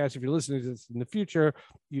podcast, if you're listening to this in the future,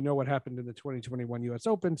 you know what happened in the 2021 US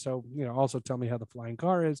Open. So, you know, also tell me how the flying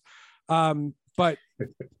car is. But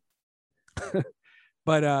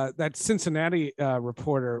that Cincinnati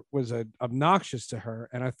reporter was obnoxious to her.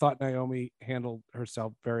 And I thought Naomi handled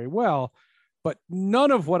herself very well. But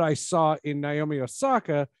none of what I saw in Naomi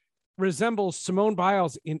Osaka resembles Simone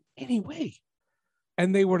Biles in any way.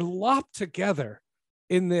 And they were lopped together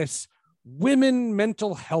in this women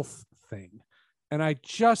mental health thing. And I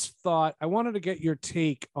just thought I wanted to get your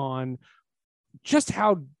take on just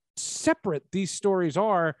how separate these stories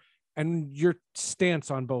are and your stance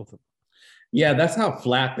on both of them. Yeah, that's how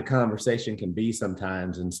flat the conversation can be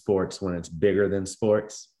sometimes in sports when it's bigger than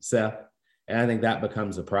sports, Seth. And I think that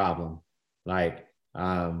becomes a problem. Like,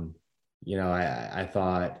 you know, I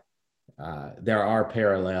thought there are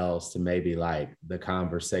parallels to maybe like the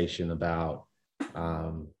conversation about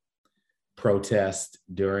protest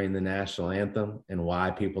during the national anthem and why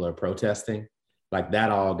people are protesting. Like that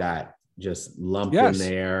all got just lumped in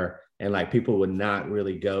there. And like people would not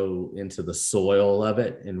really go into the soil of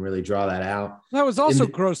it and really draw that out. That was also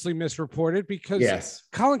grossly misreported because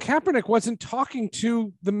Colin Kaepernick wasn't talking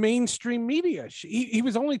to the mainstream media. He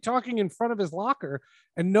was only talking in front of his locker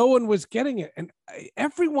and no one was getting it. And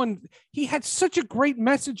everyone, he had such a great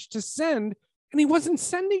message to send and he wasn't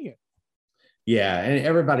sending it. Yeah. And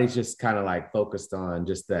everybody's just kind of like focused on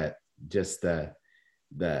just the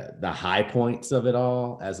high points of it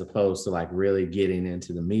all, as opposed to like really getting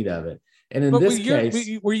into the meat of it. And in this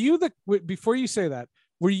case, before you say that,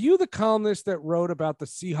 were you the columnist that wrote about the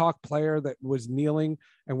Seahawk player that was kneeling?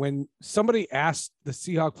 And when somebody asked the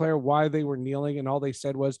Seahawk player why they were kneeling and all they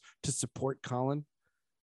said was to support Colin,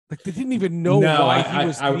 like they didn't even know why he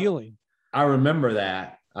was kneeling. I remember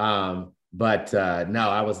that. But no,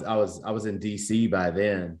 I was in DC by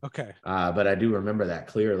then. Okay. But I do remember that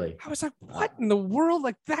clearly. I was like, what in the world?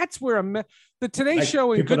 Like, that's where the Today Like,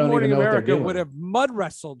 Show and people Good don't even Morning know what they're America would doing. have mud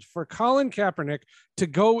wrestled for Colin Kaepernick to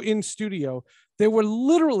go in studio.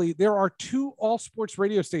 There are 2 all sports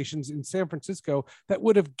radio stations in San Francisco that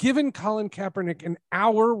would have given Colin Kaepernick an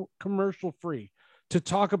hour commercial free to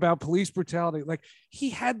talk about police brutality. Like, he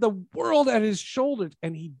had the world at his shoulders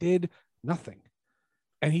and he did nothing.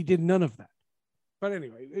 And he did none of that. But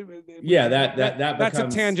anyway, that that's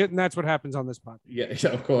becomes a tangent, and that's what happens on this podcast. Yeah,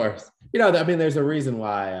 of course. I mean, there's a reason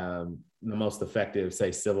why the most effective,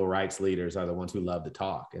 say, civil rights leaders are the ones who love to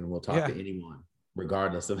talk and will talk to anyone,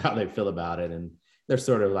 regardless of how they feel about it. And there's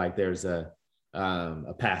sort of like there's a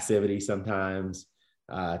passivity sometimes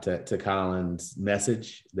to Colin's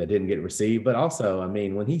message that didn't get received. But also, I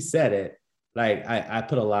mean, when he said it, like I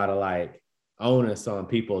put a lot of like onus on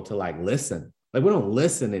people to like listen. Like, we don't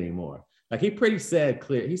listen anymore. Like, he said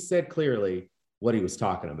clearly what he was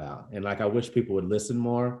talking about. And like, I wish people would listen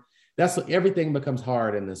more. That's what, everything becomes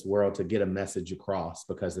hard in this world to get a message across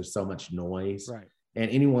because there's so much noise. Right. And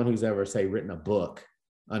anyone who's ever, say, written a book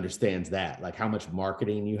understands that, like how much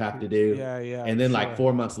marketing you have to do. Yeah. And then like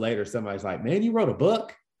 4 months later, somebody's like, man, you wrote a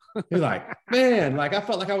book? He's like, man, like I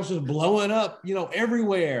felt like I was just blowing up,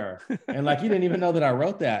 everywhere. And like, you didn't even know that I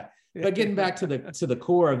wrote that. But getting back to the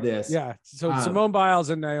core of this. Yeah. So Simone Biles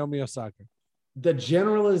and Naomi Osaka. The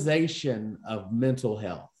generalization of mental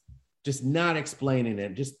health, just not explaining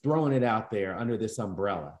it, just throwing it out there under this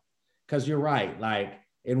umbrella. Because you're right. Like,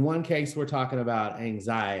 in one case, we're talking about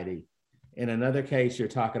anxiety. In another case, you're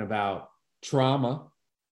talking about trauma,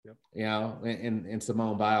 in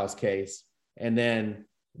Simone Biles' case. And then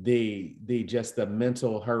the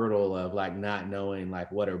mental hurdle of like not knowing like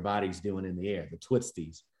what her body's doing in the air, the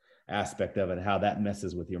twisties aspect of it, how that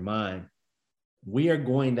messes with your mind. We are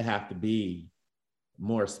going to have to be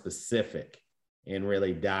more specific in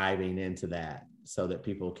really diving into that so that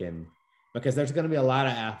people can, because there's going to be a lot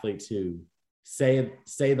of athletes who say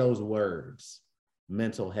those words,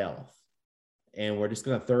 mental health, and we're just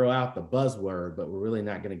going to throw out the buzzword, but we're really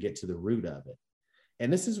not going to get to the root of it.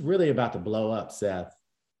 And this is really about to blow up, Seth,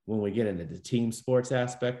 when we get into the team sports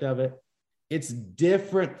aspect of it. It's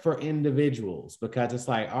different for individuals because it's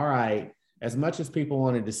like, all right, as much as people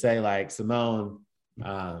wanted to say like, Simone,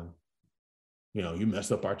 you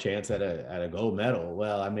messed up our chance at a gold medal.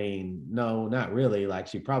 Well, I mean, no, not really. Like,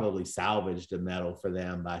 she probably salvaged a medal for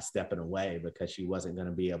them by stepping away because she wasn't going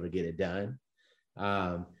to be able to get it done.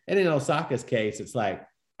 And in Osaka's case, it's like,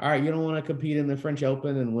 all right, you don't want to compete in the French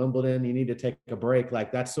Open and Wimbledon. You need to take a break.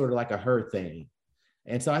 Like, that's sort of like a her thing.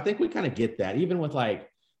 And so I think we kind of get that, even with like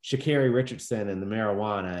Sha'Carri Richardson and the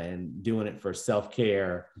marijuana and doing it for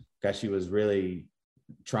self-care because she was really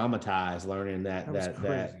traumatized learning that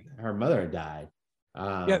her mother had died.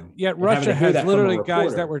 Yet Russia has literally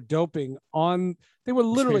guys that were doping on. They were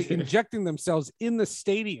literally injecting themselves in the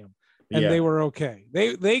stadium, and they were okay.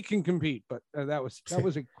 They can compete, but that was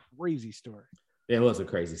a crazy story. It was a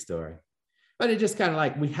crazy story, but it just kind of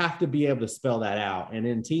like we have to be able to spell that out. And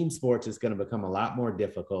in team sports, it's going to become a lot more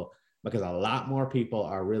difficult because a lot more people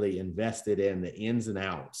are really invested in the ins and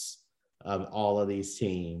outs of all of these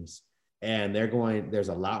teams. And there's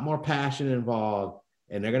a lot more passion involved,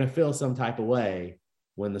 and they're going to feel some type of way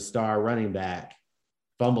when the star running back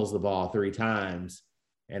fumbles the ball 3 times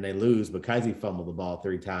and they lose because he fumbled the ball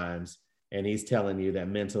 3 times. And he's telling you that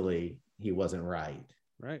mentally he wasn't right.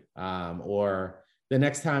 Right. Or the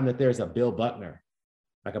next time that there's a Bill Buckner,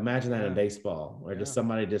 like imagine that in baseball, or just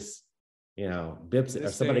somebody just, bips it, or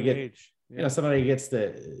somebody gets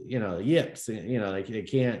the, yips,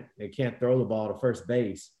 they can't throw the ball to first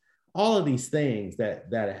base. All of these things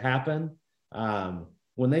that happen,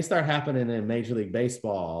 when they start happening in Major League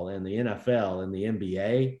Baseball and the NFL and the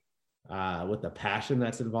NBA, with the passion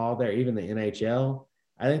that's involved there, even the NHL,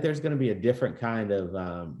 I think there's going to be a different kind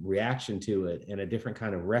of reaction to it and a different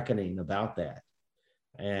kind of reckoning about that.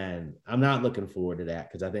 And I'm not looking forward to that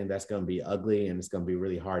because I think that's going to be ugly and it's going to be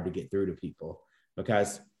really hard to get through to people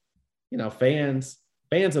because, fans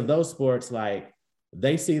of those sports, like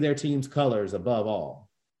they see their team's colors above all.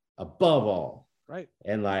 Right.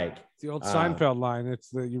 And like it's the old Seinfeld line,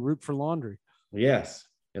 it's you root for laundry. Yes.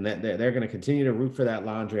 And that they're going to continue to root for that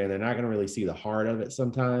laundry and they're not going to really see the heart of it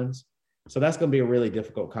sometimes. So that's going to be a really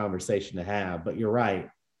difficult conversation to have, but you're right.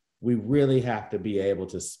 We really have to be able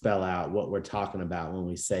to spell out what we're talking about when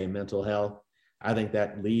we say mental health. I think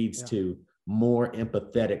that leads to more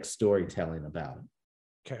empathetic storytelling about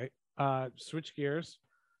it. Okay. Switch gears.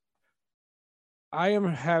 I am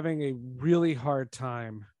having a really hard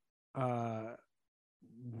time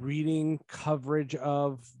reading coverage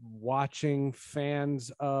of, watching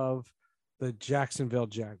fans of the Jacksonville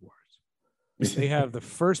Jaguars. They have the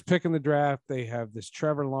first pick in the draft. They have this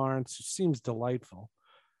Trevor Lawrence, who seems delightful.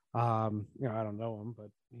 I don't know him, but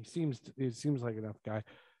he seems like enough guy.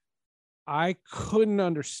 I couldn't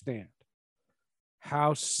understand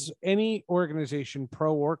how any organization,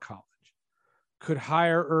 pro or college, could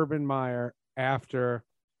hire Urban Meyer after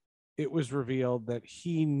it was revealed that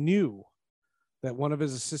he knew that one of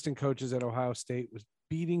his assistant coaches at Ohio State was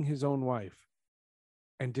beating his own wife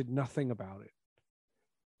and did nothing about it.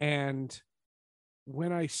 And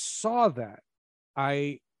when I saw that,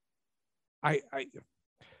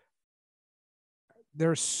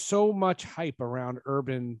 there's so much hype around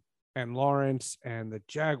Urban and Lawrence and the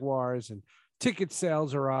Jaguars, and ticket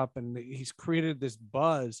sales are up, and he's created this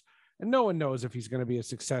buzz, and no one knows if he's going to be a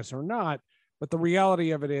success or not. But the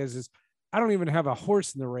reality of it is I don't even have a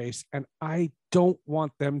horse in the race, and I don't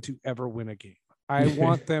want them to ever win a game. I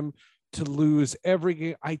want them to lose every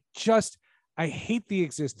game. I hate the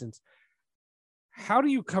existence. How do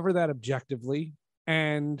you cover that objectively?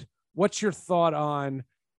 And what's your thought on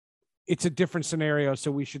it's a different scenario,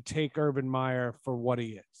 so we should take Urban Meyer for what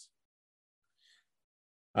he is?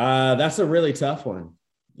 That's a really tough one.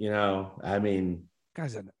 I mean,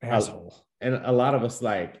 guy's an asshole. And a lot of us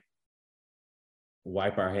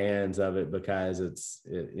wipe our hands of it because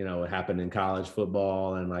it happened in college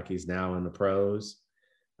football and he's now in the pros.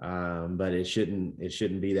 But it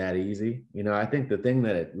shouldn't be that easy. I think the thing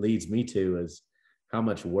that it leads me to is how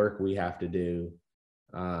much work we have to do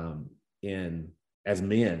as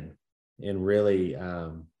men in really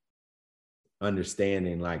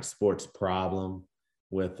understanding sports problem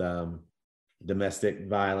with domestic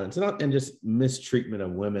violence and just mistreatment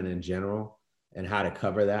of women in general, and how to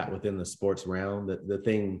cover that within the sports realm. The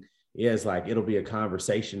thing is it'll be a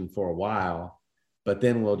conversation for a while, but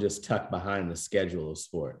then we'll just tuck behind the schedule of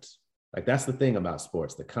sports. That's the thing about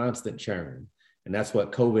sports, the constant churn. And that's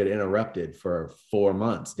what COVID interrupted for 4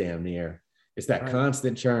 months, damn near. It's that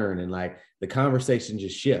constant churn, and the conversation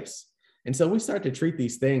just shifts. And so we start to treat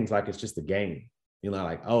these things like it's just a game,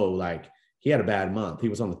 he had a bad month. He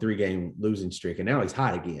was on a 3-game losing streak, and now he's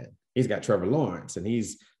hot again. He's got Trevor Lawrence, and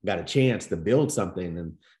he's got a chance to build something,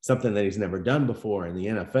 and something that he's never done before in the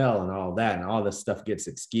NFL and all that. And all this stuff gets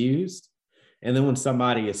excused. And then when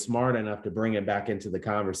somebody is smart enough to bring it back into the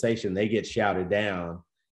conversation, they get shouted down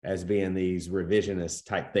as being these revisionist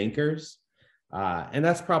type thinkers. And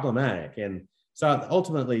that's problematic. And so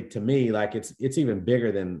ultimately, to me, it's even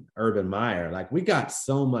bigger than Urban Meyer. We got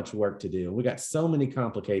so much work to do. We got so many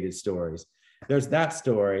complicated stories. There's that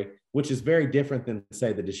story, which is very different than,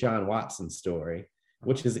 say, the Deshaun Watson story,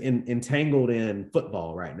 which is entangled in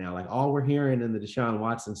football right now. All we're hearing in the Deshaun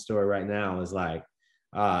Watson story right now is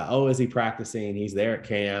is he practicing? He's there at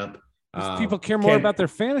camp. People care more about their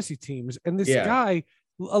fantasy teams. And this guy,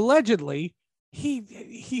 allegedly, he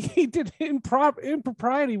did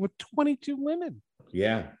impropriety with 22 women.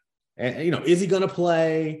 Yeah. And, is he going to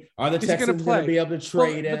play? Are the Texans going to be able to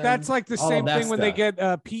trade him? But that's the same thing when they get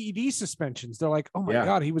PED suspensions. They're like, oh, my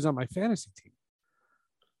God, he was on my fantasy team.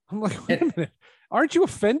 I'm like, wait a minute. Aren't you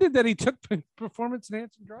offended that he took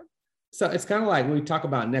performance-enhancing drugs? So it's kind of we talk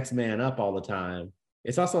about next man up all the time.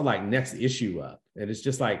 It's also next issue up. And it's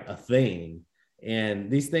just a thing. And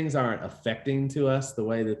these things aren't affecting to us the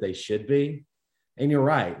way that they should be. And you're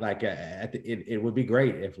right. It would be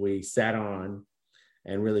great if we sat on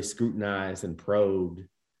and really scrutinized and probed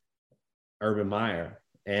Urban Meyer.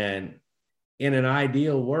 And in an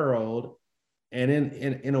ideal world, and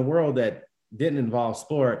in a world that didn't involve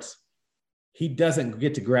sports, he doesn't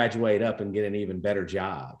get to graduate up and get an even better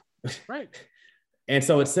job. Right. And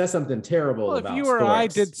so it says something terrible about sports. If you or I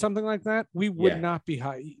did something like that, we would not be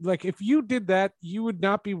hired. If you did that, you would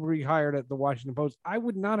not be rehired at the Washington Post. I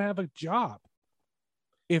would not have a job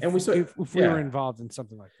if we were involved in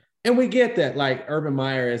something like that. And we get that Urban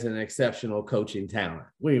Meyer is an exceptional coaching talent.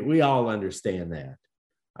 We all understand that.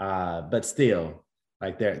 But still,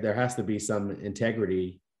 there has to be some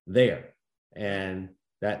integrity there. And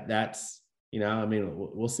that's,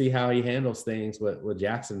 we'll see how he handles things with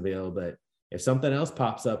Jacksonville. But if something else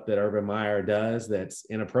pops up that Urban Meyer does that's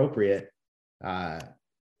inappropriate, that's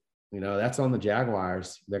on the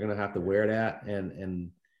Jaguars. They're going to have to wear that.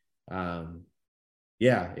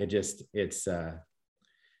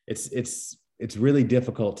 It's really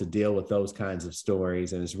difficult to deal with those kinds of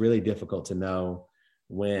stories. And it's really difficult to know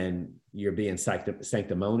when you're being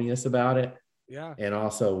sanctimonious about it. Yeah. And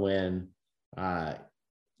also when,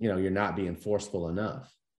 you're not being forceful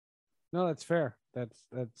enough. No, that's fair. That's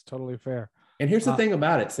totally fair. And here's the thing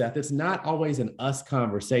about it, Seth. It's not always an us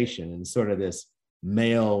conversation and sort of this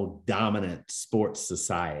male dominant sports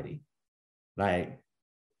society. Like,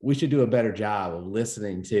 we should do a better job of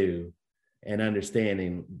listening to and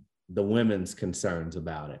understanding the women's concerns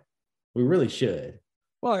about it. We really should.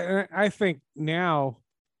 Well, I think now,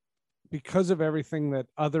 because of everything that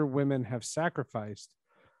other women have sacrificed,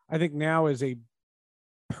 I think now is a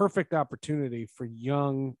perfect opportunity for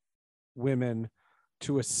young women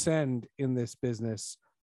to ascend in this business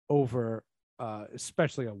over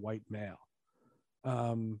especially a white male.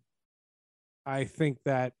 I think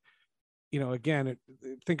that, again,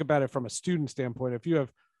 think about it from a student standpoint. If you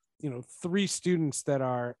have, 3 students that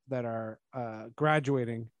are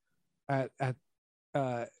graduating at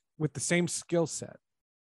with the same skill set,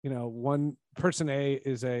 one person A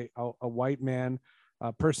is a white man,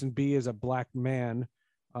 person B is a black man,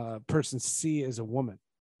 person C is a woman,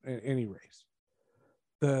 any race.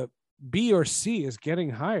 The B or C is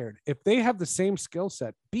getting hired. If they have the same skill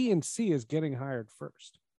set, B and C is getting hired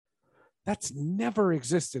first. That's never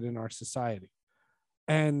existed in our society.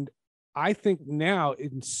 And I think now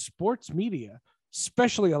in sports media,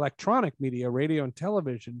 especially electronic media, radio and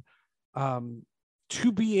television,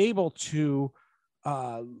 to be able to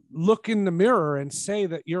look in the mirror and say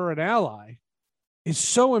that you're an ally is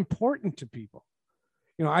so important to people.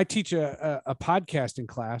 I teach a podcasting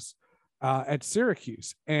class at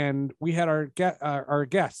Syracuse, and we had our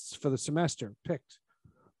guests for the semester picked.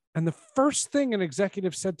 And the first thing an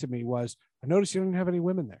executive said to me was, "I noticed you didn't have any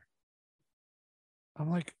women there." I'm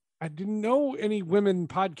like, I didn't know any women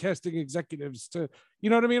podcasting executives to, you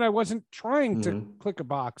know what I mean? I wasn't trying to click a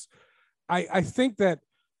box. I think that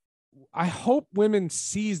I hope women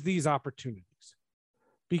seize these opportunities,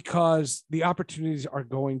 because the opportunities are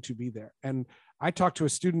going to be there. And I talked to a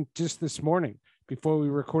student just this morning before we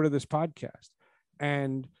recorded this podcast,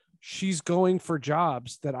 and she's going for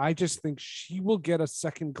jobs that I just think she will get a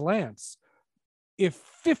second glance. If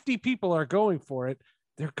 50 people are going for it,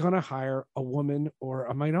 they're going to hire a woman or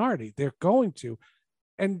a minority. They're going to.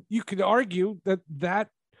 And you could argue that that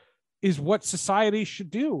is what society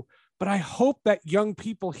should do. But I hope that young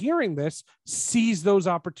people hearing this seize those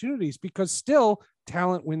opportunities, because still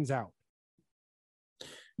talent wins out.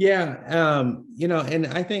 Yeah. And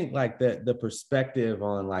I think like the perspective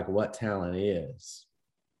on like what talent is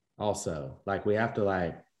also, like, we have to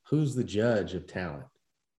like, who's the judge of talent?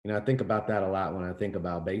 I think about that a lot when I think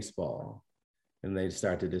about baseball, and they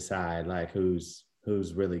start to decide like who's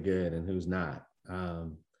really good and who's not.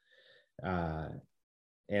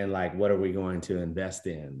 And like, what are we going to invest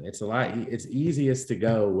in? It's easiest to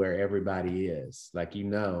go where everybody is, like,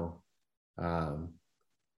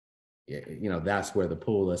 that's where the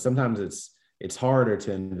pool is. Sometimes it's harder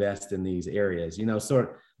to invest in these areas, sort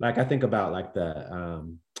of like, I think about like the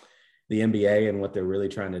NBA and what they're really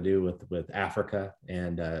trying to do with Africa,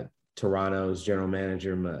 and Toronto's general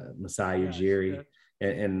manager, Masai Ujiri,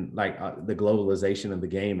 and like the globalization of the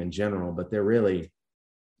game in general. But they're really,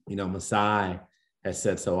 Masai has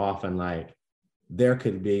said so often, like, there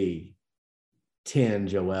could be 10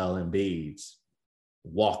 Joel Embiids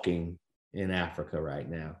walking in Africa right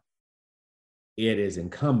now. It is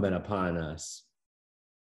incumbent upon us,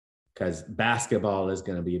 because basketball is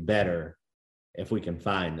going to be better if we can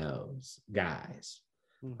find those guys.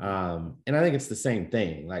 And I think it's the same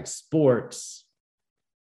thing. Like, sports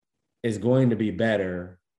is going to be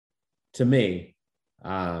better, to me,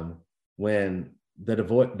 when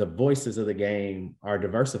the voices of the game are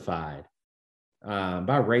diversified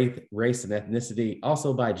by race and ethnicity,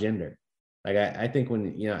 also by gender. Like, I think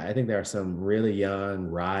I think there are some really young,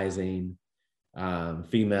 rising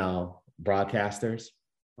female broadcasters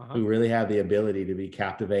who really have the ability to be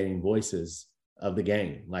captivating voices of the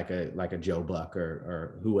game, like a Joe Buck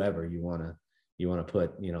or whoever you want to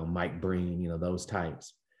put, Mike Breen, those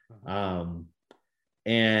types.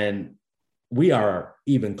 And we are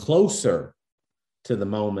even closer to the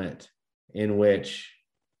moment in which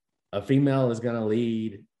a female is going to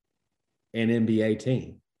lead an NBA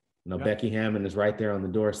team. Becky Hammon is right there on the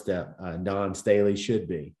doorstep. Dawn Staley should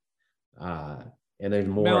be. And there's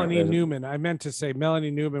more. Melanie Newman. I meant to say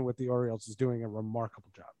Melanie Newman with the Orioles is doing a remarkable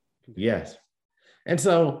job. Yes. And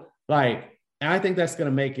so, like, I think that's going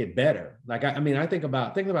to make it better. Like, I think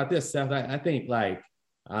about this, Seth. I think like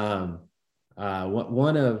one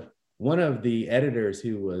of the editors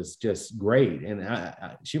who was just great, and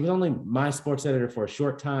she was only my sports editor for a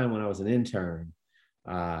short time when I was an intern,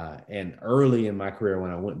 and early in my career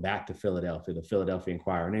when I went back to Philadelphia, the Philadelphia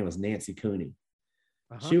Inquirer. Her name was Nancy Cooney.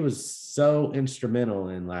 She was so instrumental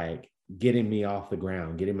in like getting me off the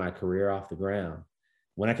ground, getting my career off the ground.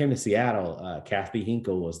 When I came to Seattle, Kathy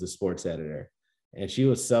Hinkle was the sports editor, and she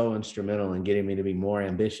was so instrumental in getting me to be more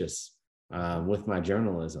ambitious with my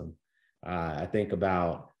journalism. I think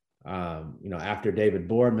about, after David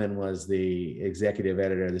Boardman was the executive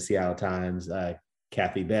editor of the Seattle Times,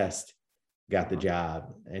 Kathy Best got the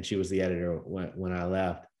job, and she was the editor when I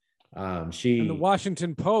left. And the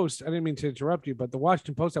Washington Post, I didn't mean to interrupt you, but the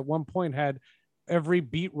Washington Post at one point had every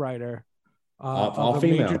beat writer all of a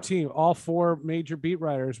female major team. All 4 major beat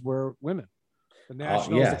writers were women. The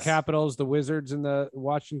Nationals, the Capitals, the Wizards, and the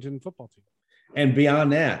Washington football team. And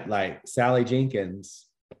beyond that, like Sally Jenkins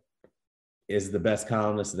is the best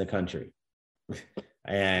columnist in the country.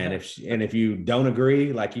 And if you don't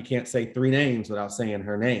agree, like, you can't say 3 names without saying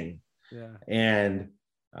her name. Yeah. And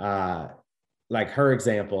like, her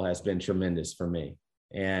example has been tremendous for me.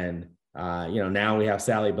 And now we have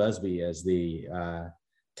Sally Busby as the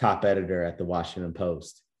top editor at the Washington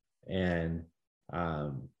Post. And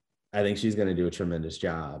I think she's going to do a tremendous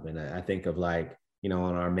job. And I think of, like, on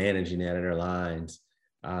our managing editor lines,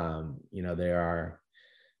 there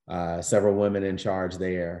are several women in charge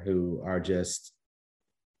there who are just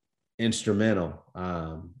instrumental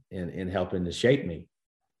in helping to shape me.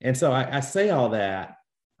 And so I say all that,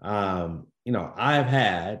 I've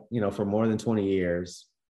had, for more than 20 years,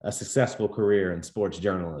 a successful career in sports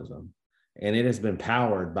journalism, and it has been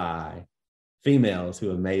powered by females who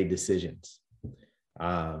have made decisions.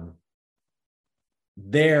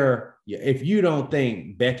 If you don't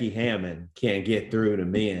think Becky Hammon can't get through to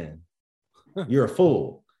men, you're a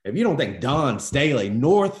fool. If you don't think Dawn Staley,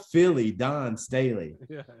 North Philly Dawn Staley,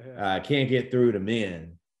 can't get through to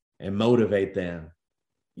men and motivate them,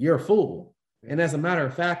 you're a fool. And as a matter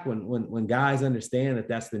of fact, when guys understand that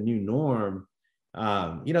that's the new norm,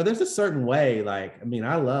 there's a certain way,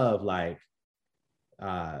 I love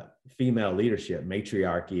female leadership,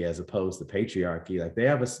 matriarchy as opposed to patriarchy. Like, they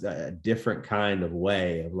have a different kind of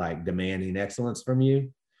way of, like, demanding excellence from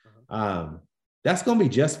you. That's going to be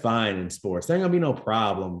just fine in sports. There ain't going to be no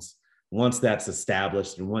problems once that's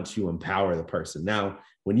established and once you empower the person. Now,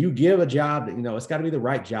 when you give a job that, it's got to be the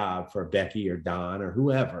right job for Becky or Don or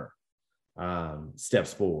whoever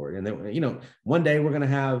steps forward. And then, one day we're going to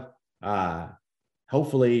have,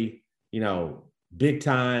 hopefully, big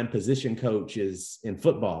time position coaches in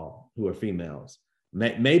football who are females.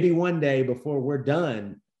 Maybe one day before we're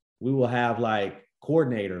done, we will have, like,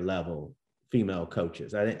 coordinator level female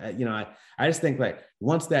coaches. I just think, like,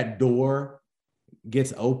 once that door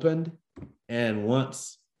gets opened and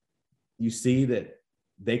once you see that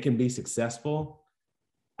they can be successful,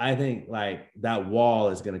 I think, like, that wall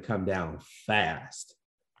is going to come down fast.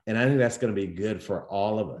 And I think that's going to be good for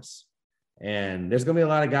all of us. And there's going to be a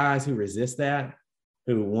lot of guys who resist that,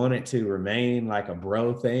 who want it to remain like a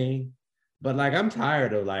bro thing. But, like, I'm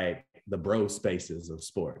tired of, like, the bro spaces of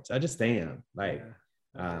sports. I just am. Like,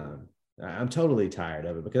 I'm totally tired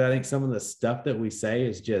of it, because I think some of the stuff that we say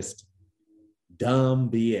is just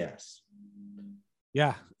dumb BS.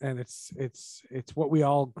 Yeah. And it's what we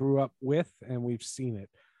all grew up with, and we've seen it.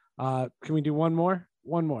 Can we do one more?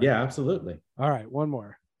 One more. Yeah, absolutely. All right. One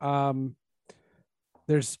more.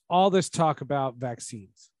 There's all this talk about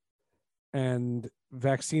vaccines and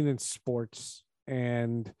vaccine in sports.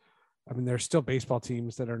 And there's still baseball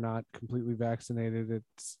teams that are not completely vaccinated.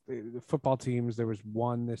 It's the football teams. There was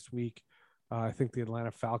one this week. I think the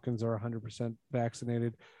Atlanta Falcons are 100%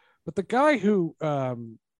 vaccinated. But the guy who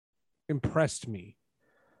impressed me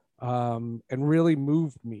and really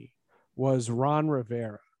moved me was Ron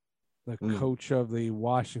Rivera, the coach of the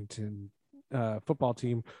Washington football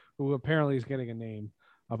team, who apparently is getting a name,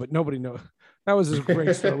 but nobody knows. That was a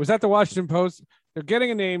great story. Was that the Washington Post? They're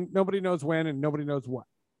getting a name. Nobody knows when and nobody knows what,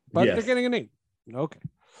 but they're getting a name. Okay.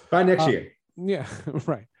 By next year. Yeah,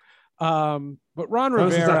 right. But Ron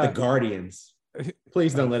Rivera. It's not the Guardians.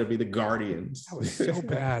 Please don't let it be the Guardians. That was so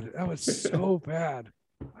bad. That was so bad.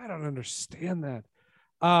 I don't understand that.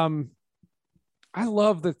 I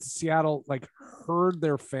love that Seattle, like, heard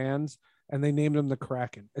their fans and they named them the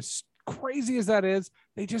Kraken. As crazy as that is,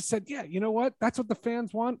 they just said, yeah, you know what? That's what the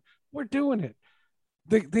fans want. We're doing it.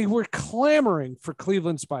 They were clamoring for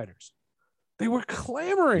Cleveland Spiders. They were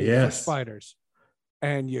clamoring for Spiders,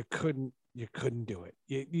 and you couldn't do it.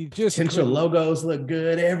 You just potential logos look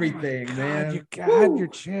good. Everything, man. You had your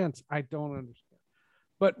chance. I don't understand.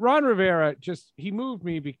 But Ron Rivera he moved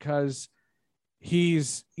me because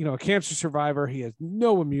he's, a cancer survivor. He has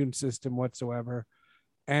no immune system whatsoever.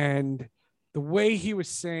 And the way he was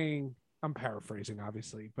saying, I'm paraphrasing,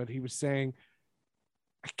 obviously, but he was saying,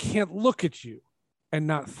 I can't look at you and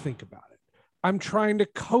not think about it. I'm trying to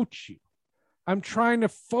coach you. I'm trying to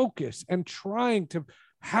focus and trying to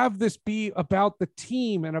have this be about the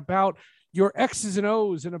team and about your X's and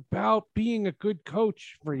O's and about being a good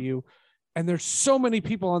coach for you. And there's so many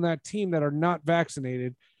people on that team that are not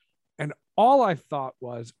vaccinated. And all I thought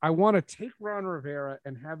was, I want to take Ron Rivera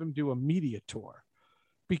and have him do a media tour,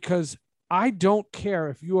 because I don't care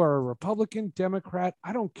if you are a Republican, Democrat.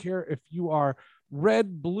 I don't care if you are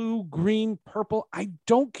red, blue, green, purple. I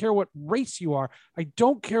don't care what race you are. I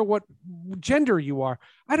don't care what gender you are.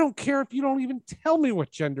 I don't care if you don't even tell me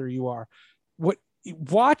what gender you are.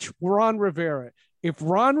 Watch Ron Rivera. If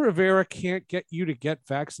Ron Rivera can't get you to get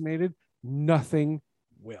vaccinated, nothing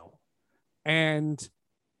will. And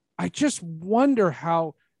I just wonder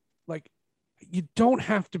how, like, you don't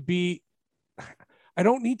have to be. I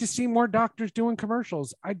don't need to see more doctors doing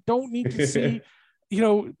commercials. I don't need to see,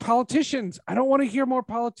 politicians. I don't want to hear more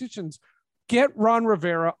politicians. Get Ron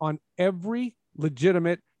Rivera on every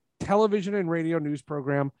legitimate television and radio news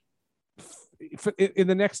program in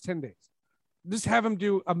the next 10 days. Just have him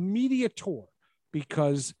do a media tour,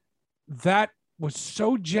 because that was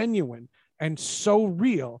so genuine and so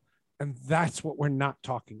real. And that's what we're not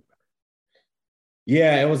talking about.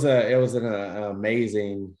 Yeah, it was an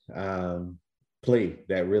amazing plea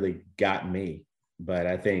that really got me. But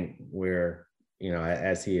I think we're,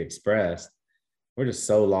 as he expressed, we're just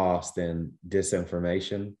so lost in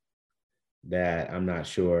disinformation that I'm not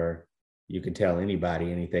sure you can tell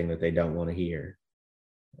anybody anything that they don't want to hear.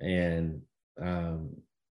 And,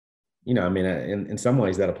 in some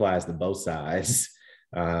ways that applies to both sides.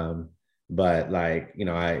 But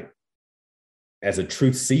as a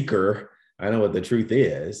truth seeker, I know what the truth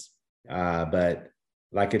is, but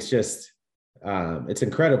it's just, it's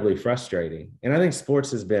incredibly frustrating. And I think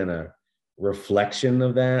sports has been a reflection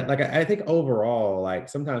of that. I think overall,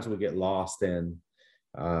 sometimes we get lost in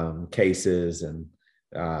cases, and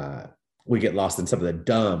we get lost in some of the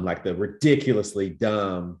dumb, the ridiculously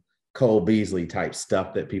dumb Cole Beasley type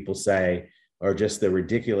stuff that people say, or just the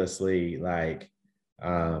ridiculously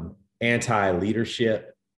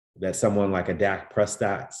anti-leadership that someone like a Dak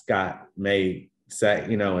Prescott may say,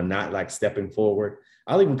 and not stepping forward.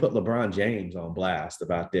 I'll even put LeBron James on blast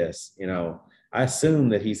about this. I assume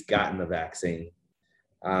that he's gotten the vaccine,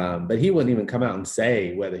 but he wouldn't even come out and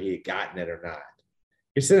say whether he had gotten it or not.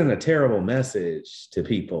 You're sending a terrible message to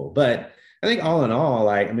people. But I think all in all,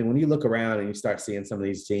 when you look around and you start seeing some of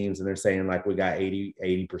these teams and they're saying we got 80%,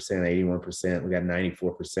 81%, we got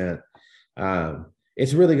 94%.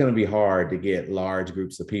 It's really going to be hard to get large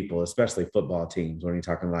groups of people, especially football teams, when you're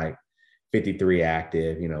talking 53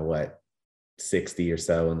 active, 60 or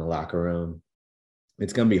so in the locker room.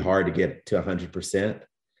 It's going to be hard to get to 100%.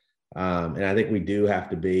 And I think we do have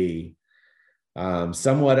to be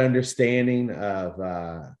somewhat understanding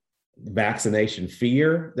of vaccination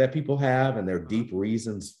fear that people have and their deep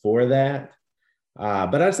reasons for that.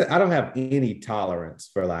 But I don't have any tolerance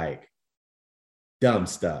for dumb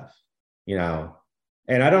stuff,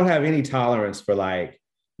 and I don't have any tolerance for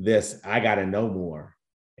this, I got to know more.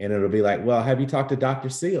 And it'll be well, have you talked to Dr.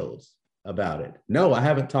 Seals about it? No, I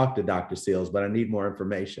haven't talked to Dr. Seals, but I need more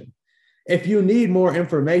information. If you need more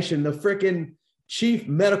information, the freaking chief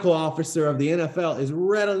medical officer of the NFL is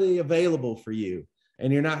readily available for you,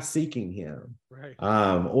 and you're not seeking him. Right.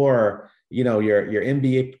 Or, your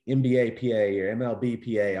NBA PA, your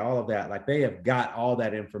MLB PA, all of that, they have got all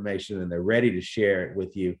that information and they're ready to share it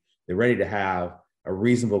with you. They're ready to have a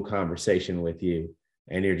reasonable conversation with you,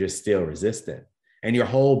 and you're just still resistant. And your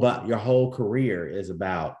whole career is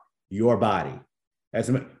about your body.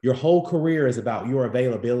 Your whole career is about your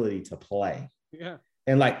availability to play. Yeah.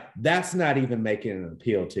 And that's not even making an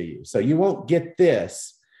appeal to you. So you won't get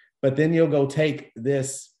this, but then you'll go take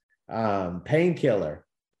this painkiller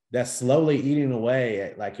that's slowly eating away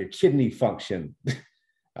at your kidney function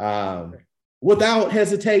without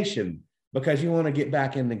hesitation, because you want to get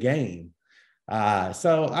back in the game.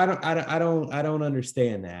 So I don't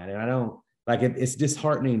understand that. And I don't it's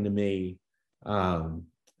disheartening to me,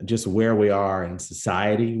 just where we are in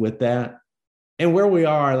society with that, and where we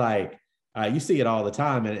are, you see it all the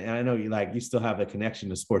time. And I know you still have a connection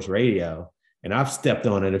to sports radio, and I've stepped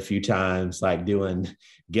on it a few times, doing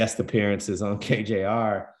guest appearances on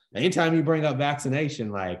KJR. Anytime you bring up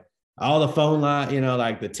vaccination, all the phone line,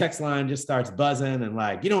 the text line just starts buzzing,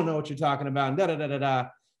 and you don't know what you're talking about, and da-da-da-da-da.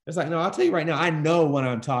 It's no, I'll tell you right now, I know what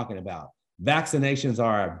I'm talking about. Vaccinations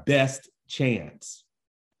are our best chance.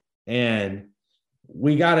 And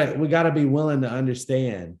we gotta be willing to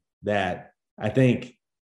understand that. I think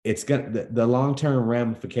it's the long-term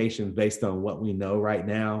ramifications based on what we know right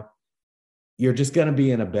now. You're just going to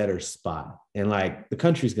be in a better spot. And the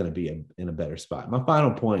country's going to be in a better spot. My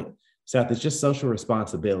final point, Seth, is just social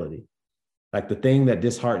responsibility. The thing that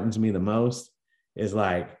disheartens me the most is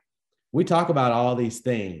we talk about all these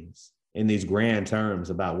things, in these grand terms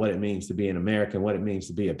about what it means to be an American, what it means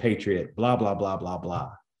to be a patriot, blah, blah, blah, blah,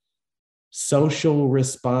 blah. Social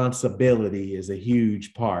responsibility is a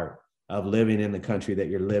huge part of living in the country that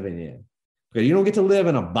you're living in, because you don't get to live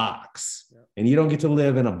in a box and you don't get to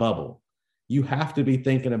live in a bubble. You have to be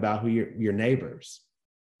thinking about who your neighbors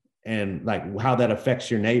and like how that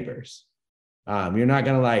affects your neighbors. You're not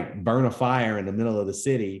going to like burn a fire in the middle of the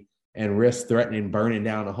city and risk threatening burning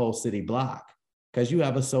down a whole city block, because you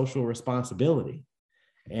have a social responsibility.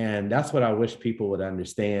 And that's what I wish people would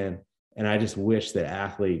understand. And I just wish that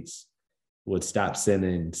athletes would stop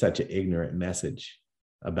sending such an ignorant message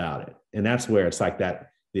about it. And that's where it's like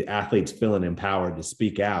that, the athletes feeling empowered to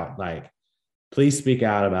speak out. Like, please speak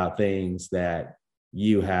out about things that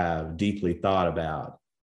you have deeply thought about,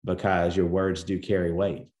 because your words do carry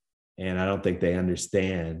weight. And I don't think they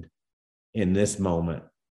understand in this moment,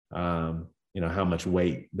 how much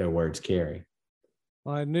weight their words carry.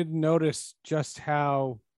 Well, I didn't notice just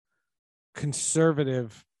how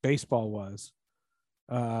conservative baseball was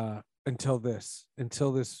until this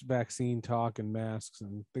vaccine talk and masks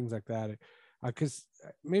and things like that. Because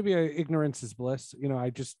maybe ignorance is bliss.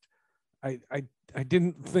 I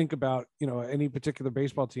didn't think about, any particular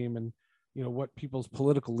baseball team and, what people's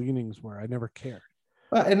political leanings were. I never cared.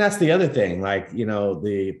 Well, and that's the other thing, like,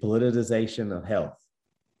 the politicization of health.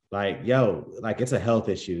 Like, it's a health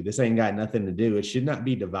issue. This ain't got nothing to do. It should not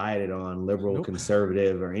be divided on liberal, Nope.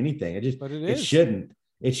 conservative, or anything. It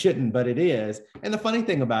shouldn't, but it is. And the funny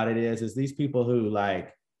thing about it is these people who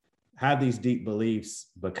like have these deep beliefs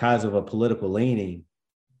because of a political leaning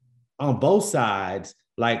on both sides,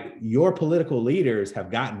 like your political leaders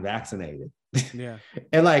have gotten vaccinated. Yeah.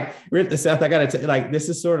 And like, Seth, I got to like, this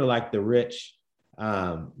is sort of like the rich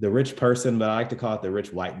person, but I like to call it the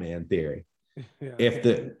rich white man theory.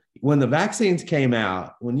 Yeah. When the vaccines came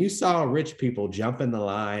out, when you saw rich people jump in the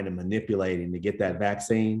line and manipulating to get that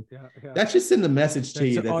vaccine, that's just sending the message to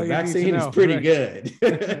you that the vaccine is pretty good.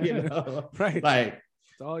 Right. Like,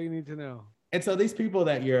 that's all you need to know. And so these people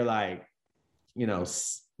that you're like,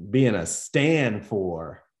 being a stand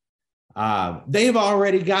for, they've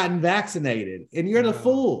already gotten vaccinated, and you're the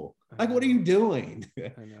fool. Like, what are you doing?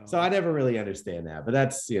 So I never really understand that, but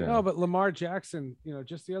that's, No, but Lamar Jackson,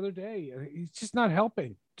 just the other day, he's just not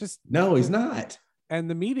helping. No, he's not. And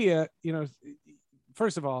the media,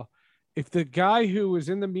 first of all, if the guy who was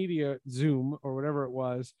in the media Zoom or whatever it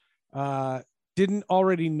was, didn't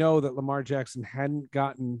already know that Lamar Jackson hadn't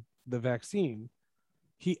gotten the vaccine,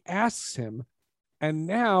 he asks him, and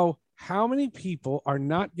now how many people are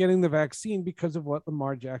not getting the vaccine because of what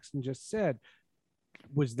Lamar Jackson just said?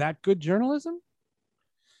 Was that good journalism?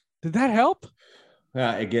 Did that help?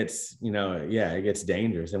 It gets, it gets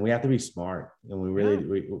dangerous, and we have to be smart. And we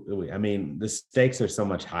really, I mean, the stakes are so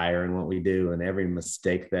much higher in what we do, and every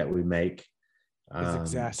mistake that we make is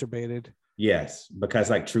exacerbated. Yes, because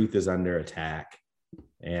like truth is under attack,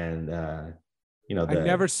 and I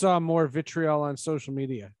never saw more vitriol on social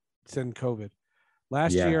media than COVID.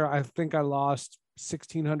 Last year, I think I lost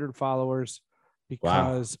 1,600 followers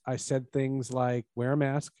because I said things like wear a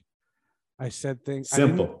mask. I said things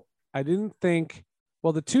simple. I didn't think.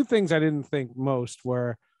 Well, the two things I didn't think most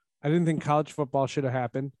were I didn't think college football should have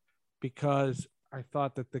happened because I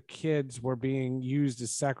thought that the kids were being used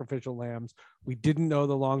as sacrificial lambs. We didn't know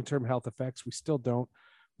the long-term health effects. We still don't.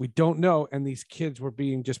 We don't know. And these kids were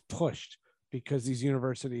being just pushed because these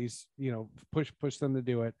universities, push them to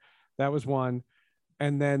do it. That was one.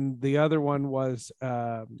 And then the other one was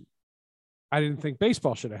I didn't think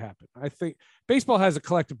baseball should have happened. I think baseball has a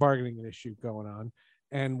collective bargaining issue going on.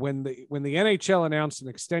 And when the NHL announced an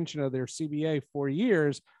extension of their CBA 4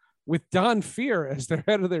 years with Don Fehr as their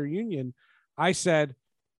head of their union, I said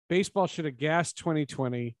baseball should have gassed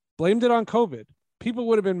 2020, blamed it on COVID. People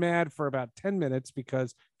would have been mad for about 10 minutes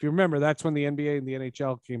because if you remember, that's when the NBA and the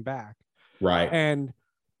NHL came back. Right. And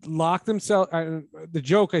locked themselves. The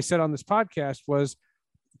joke I said on this podcast was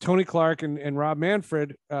Tony Clark and Rob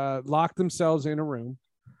Manfred locked themselves in a room,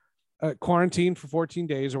 quarantined for 14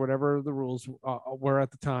 days or whatever the rules were at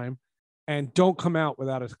the time, and don't come out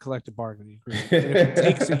without a collective bargaining agreement. And if it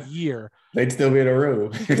takes a year, they'd still be in a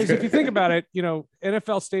room. Because if you think about it,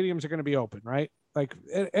 NFL stadiums are going to be open, right? Like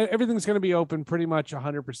everything's going to be open pretty much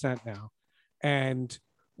 100% now. And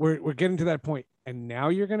we're getting to that point. And now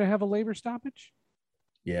you're going to have a labor stoppage?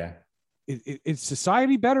 Yeah. Is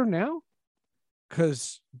society better now?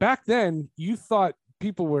 Because back then you thought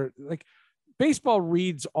people were like, baseball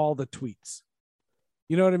reads all the tweets.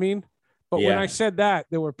 You know what I mean? But when I said that,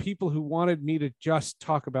 there were people who wanted me to just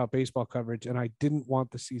talk about baseball coverage, and I didn't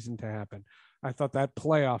want the season to happen. I thought that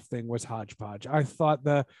playoff thing was hodgepodge. I thought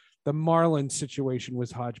the The Marlins situation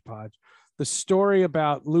was hodgepodge. The story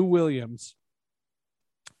about Lou Williams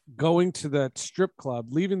going to the strip club,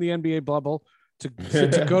 leaving the NBA bubble to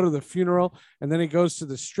go to the funeral, and then he goes to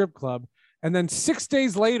the strip club. And then 6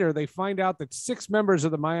 days later, they find out that 6 members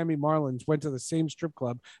of the Miami Marlins went to the same strip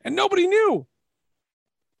club, and nobody knew.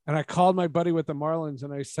 And I called my buddy with the Marlins,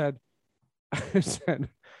 and I said,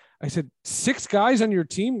 6 guys on your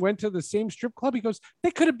team went to the same strip club? He goes, they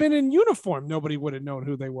could have been in uniform. Nobody would have known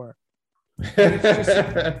who they were.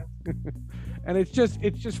 And it's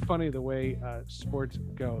just funny the way sports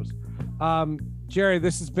goes. Jerry,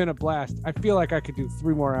 this has been a blast. I feel like I could do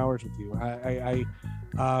 3 more hours with you.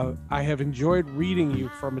 I have enjoyed reading you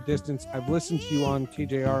from a distance. I've listened to you on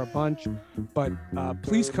KJR a bunch, but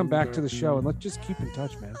please come back to the show and let's just keep in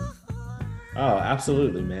touch, man. Oh,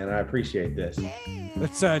 absolutely, man. I appreciate this.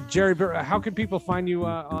 That's Jerry. How can people find you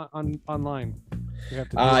online? You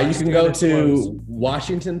can go to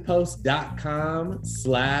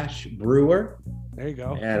WashingtonPost.com/Brewer. There you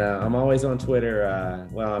go. And I'm always on Twitter.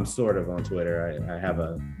 I'm sort of on Twitter. I have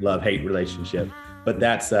a love-hate relationship, but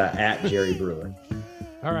that's at Jerry Brewer.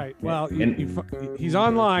 All right. Well, he's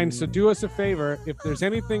online, so do us a favor. If there's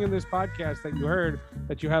anything in this podcast that you heard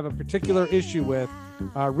that you have a particular issue with,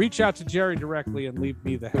 reach out to Jerry directly and leave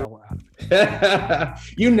me the hell out.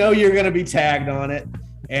 You know you're going to be tagged on it,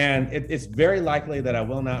 and it's very likely that I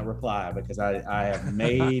will not reply because I have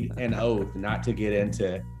made an oath not to get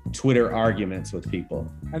into Twitter arguments with people.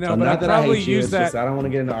 I know, so but not I that probably I hate you, use it's that. just I don't want to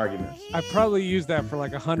get into arguments. I probably use that for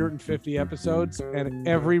like 150 episodes, and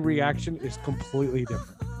every reaction is completely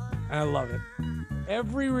different. And I love it.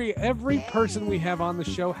 Every person we have on the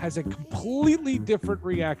show has a completely different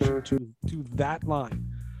reaction to that line.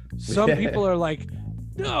 Some people are like,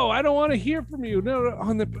 no, I don't want to hear from you. No,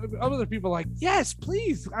 other people are like, yes,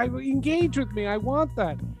 please, engage with me. I want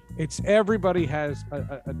that. Everybody has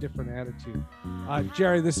a different attitude.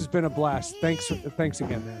 Jerry, this has been a blast. Thanks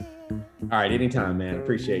again, man. All right, anytime, man.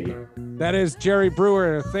 Appreciate you. That is Jerry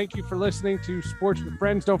Brewer. Thank you for listening to Sports with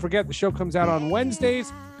Friends. Don't forget, the show comes out on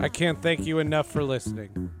Wednesdays. I can't thank you enough for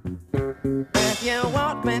listening. If you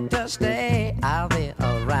want me to stay, I'll be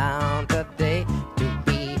around today to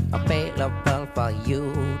be available for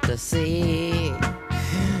you to see.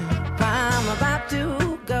 I'm about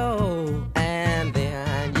to go, and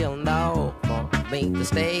then you'll know for me to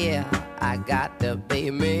stay, I got to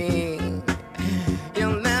be me.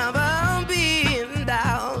 You'll never be in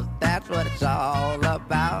doubt, that's what it's all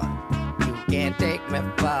about. You can't take me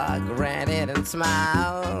for granted and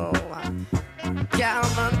smile.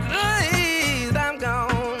 Count on days I'm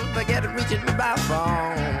gone, forget reaching me by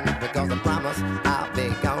phone, because I promise I'll be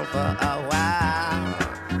gone for a while.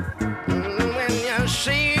 When you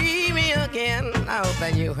see me again, I hope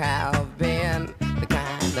that you have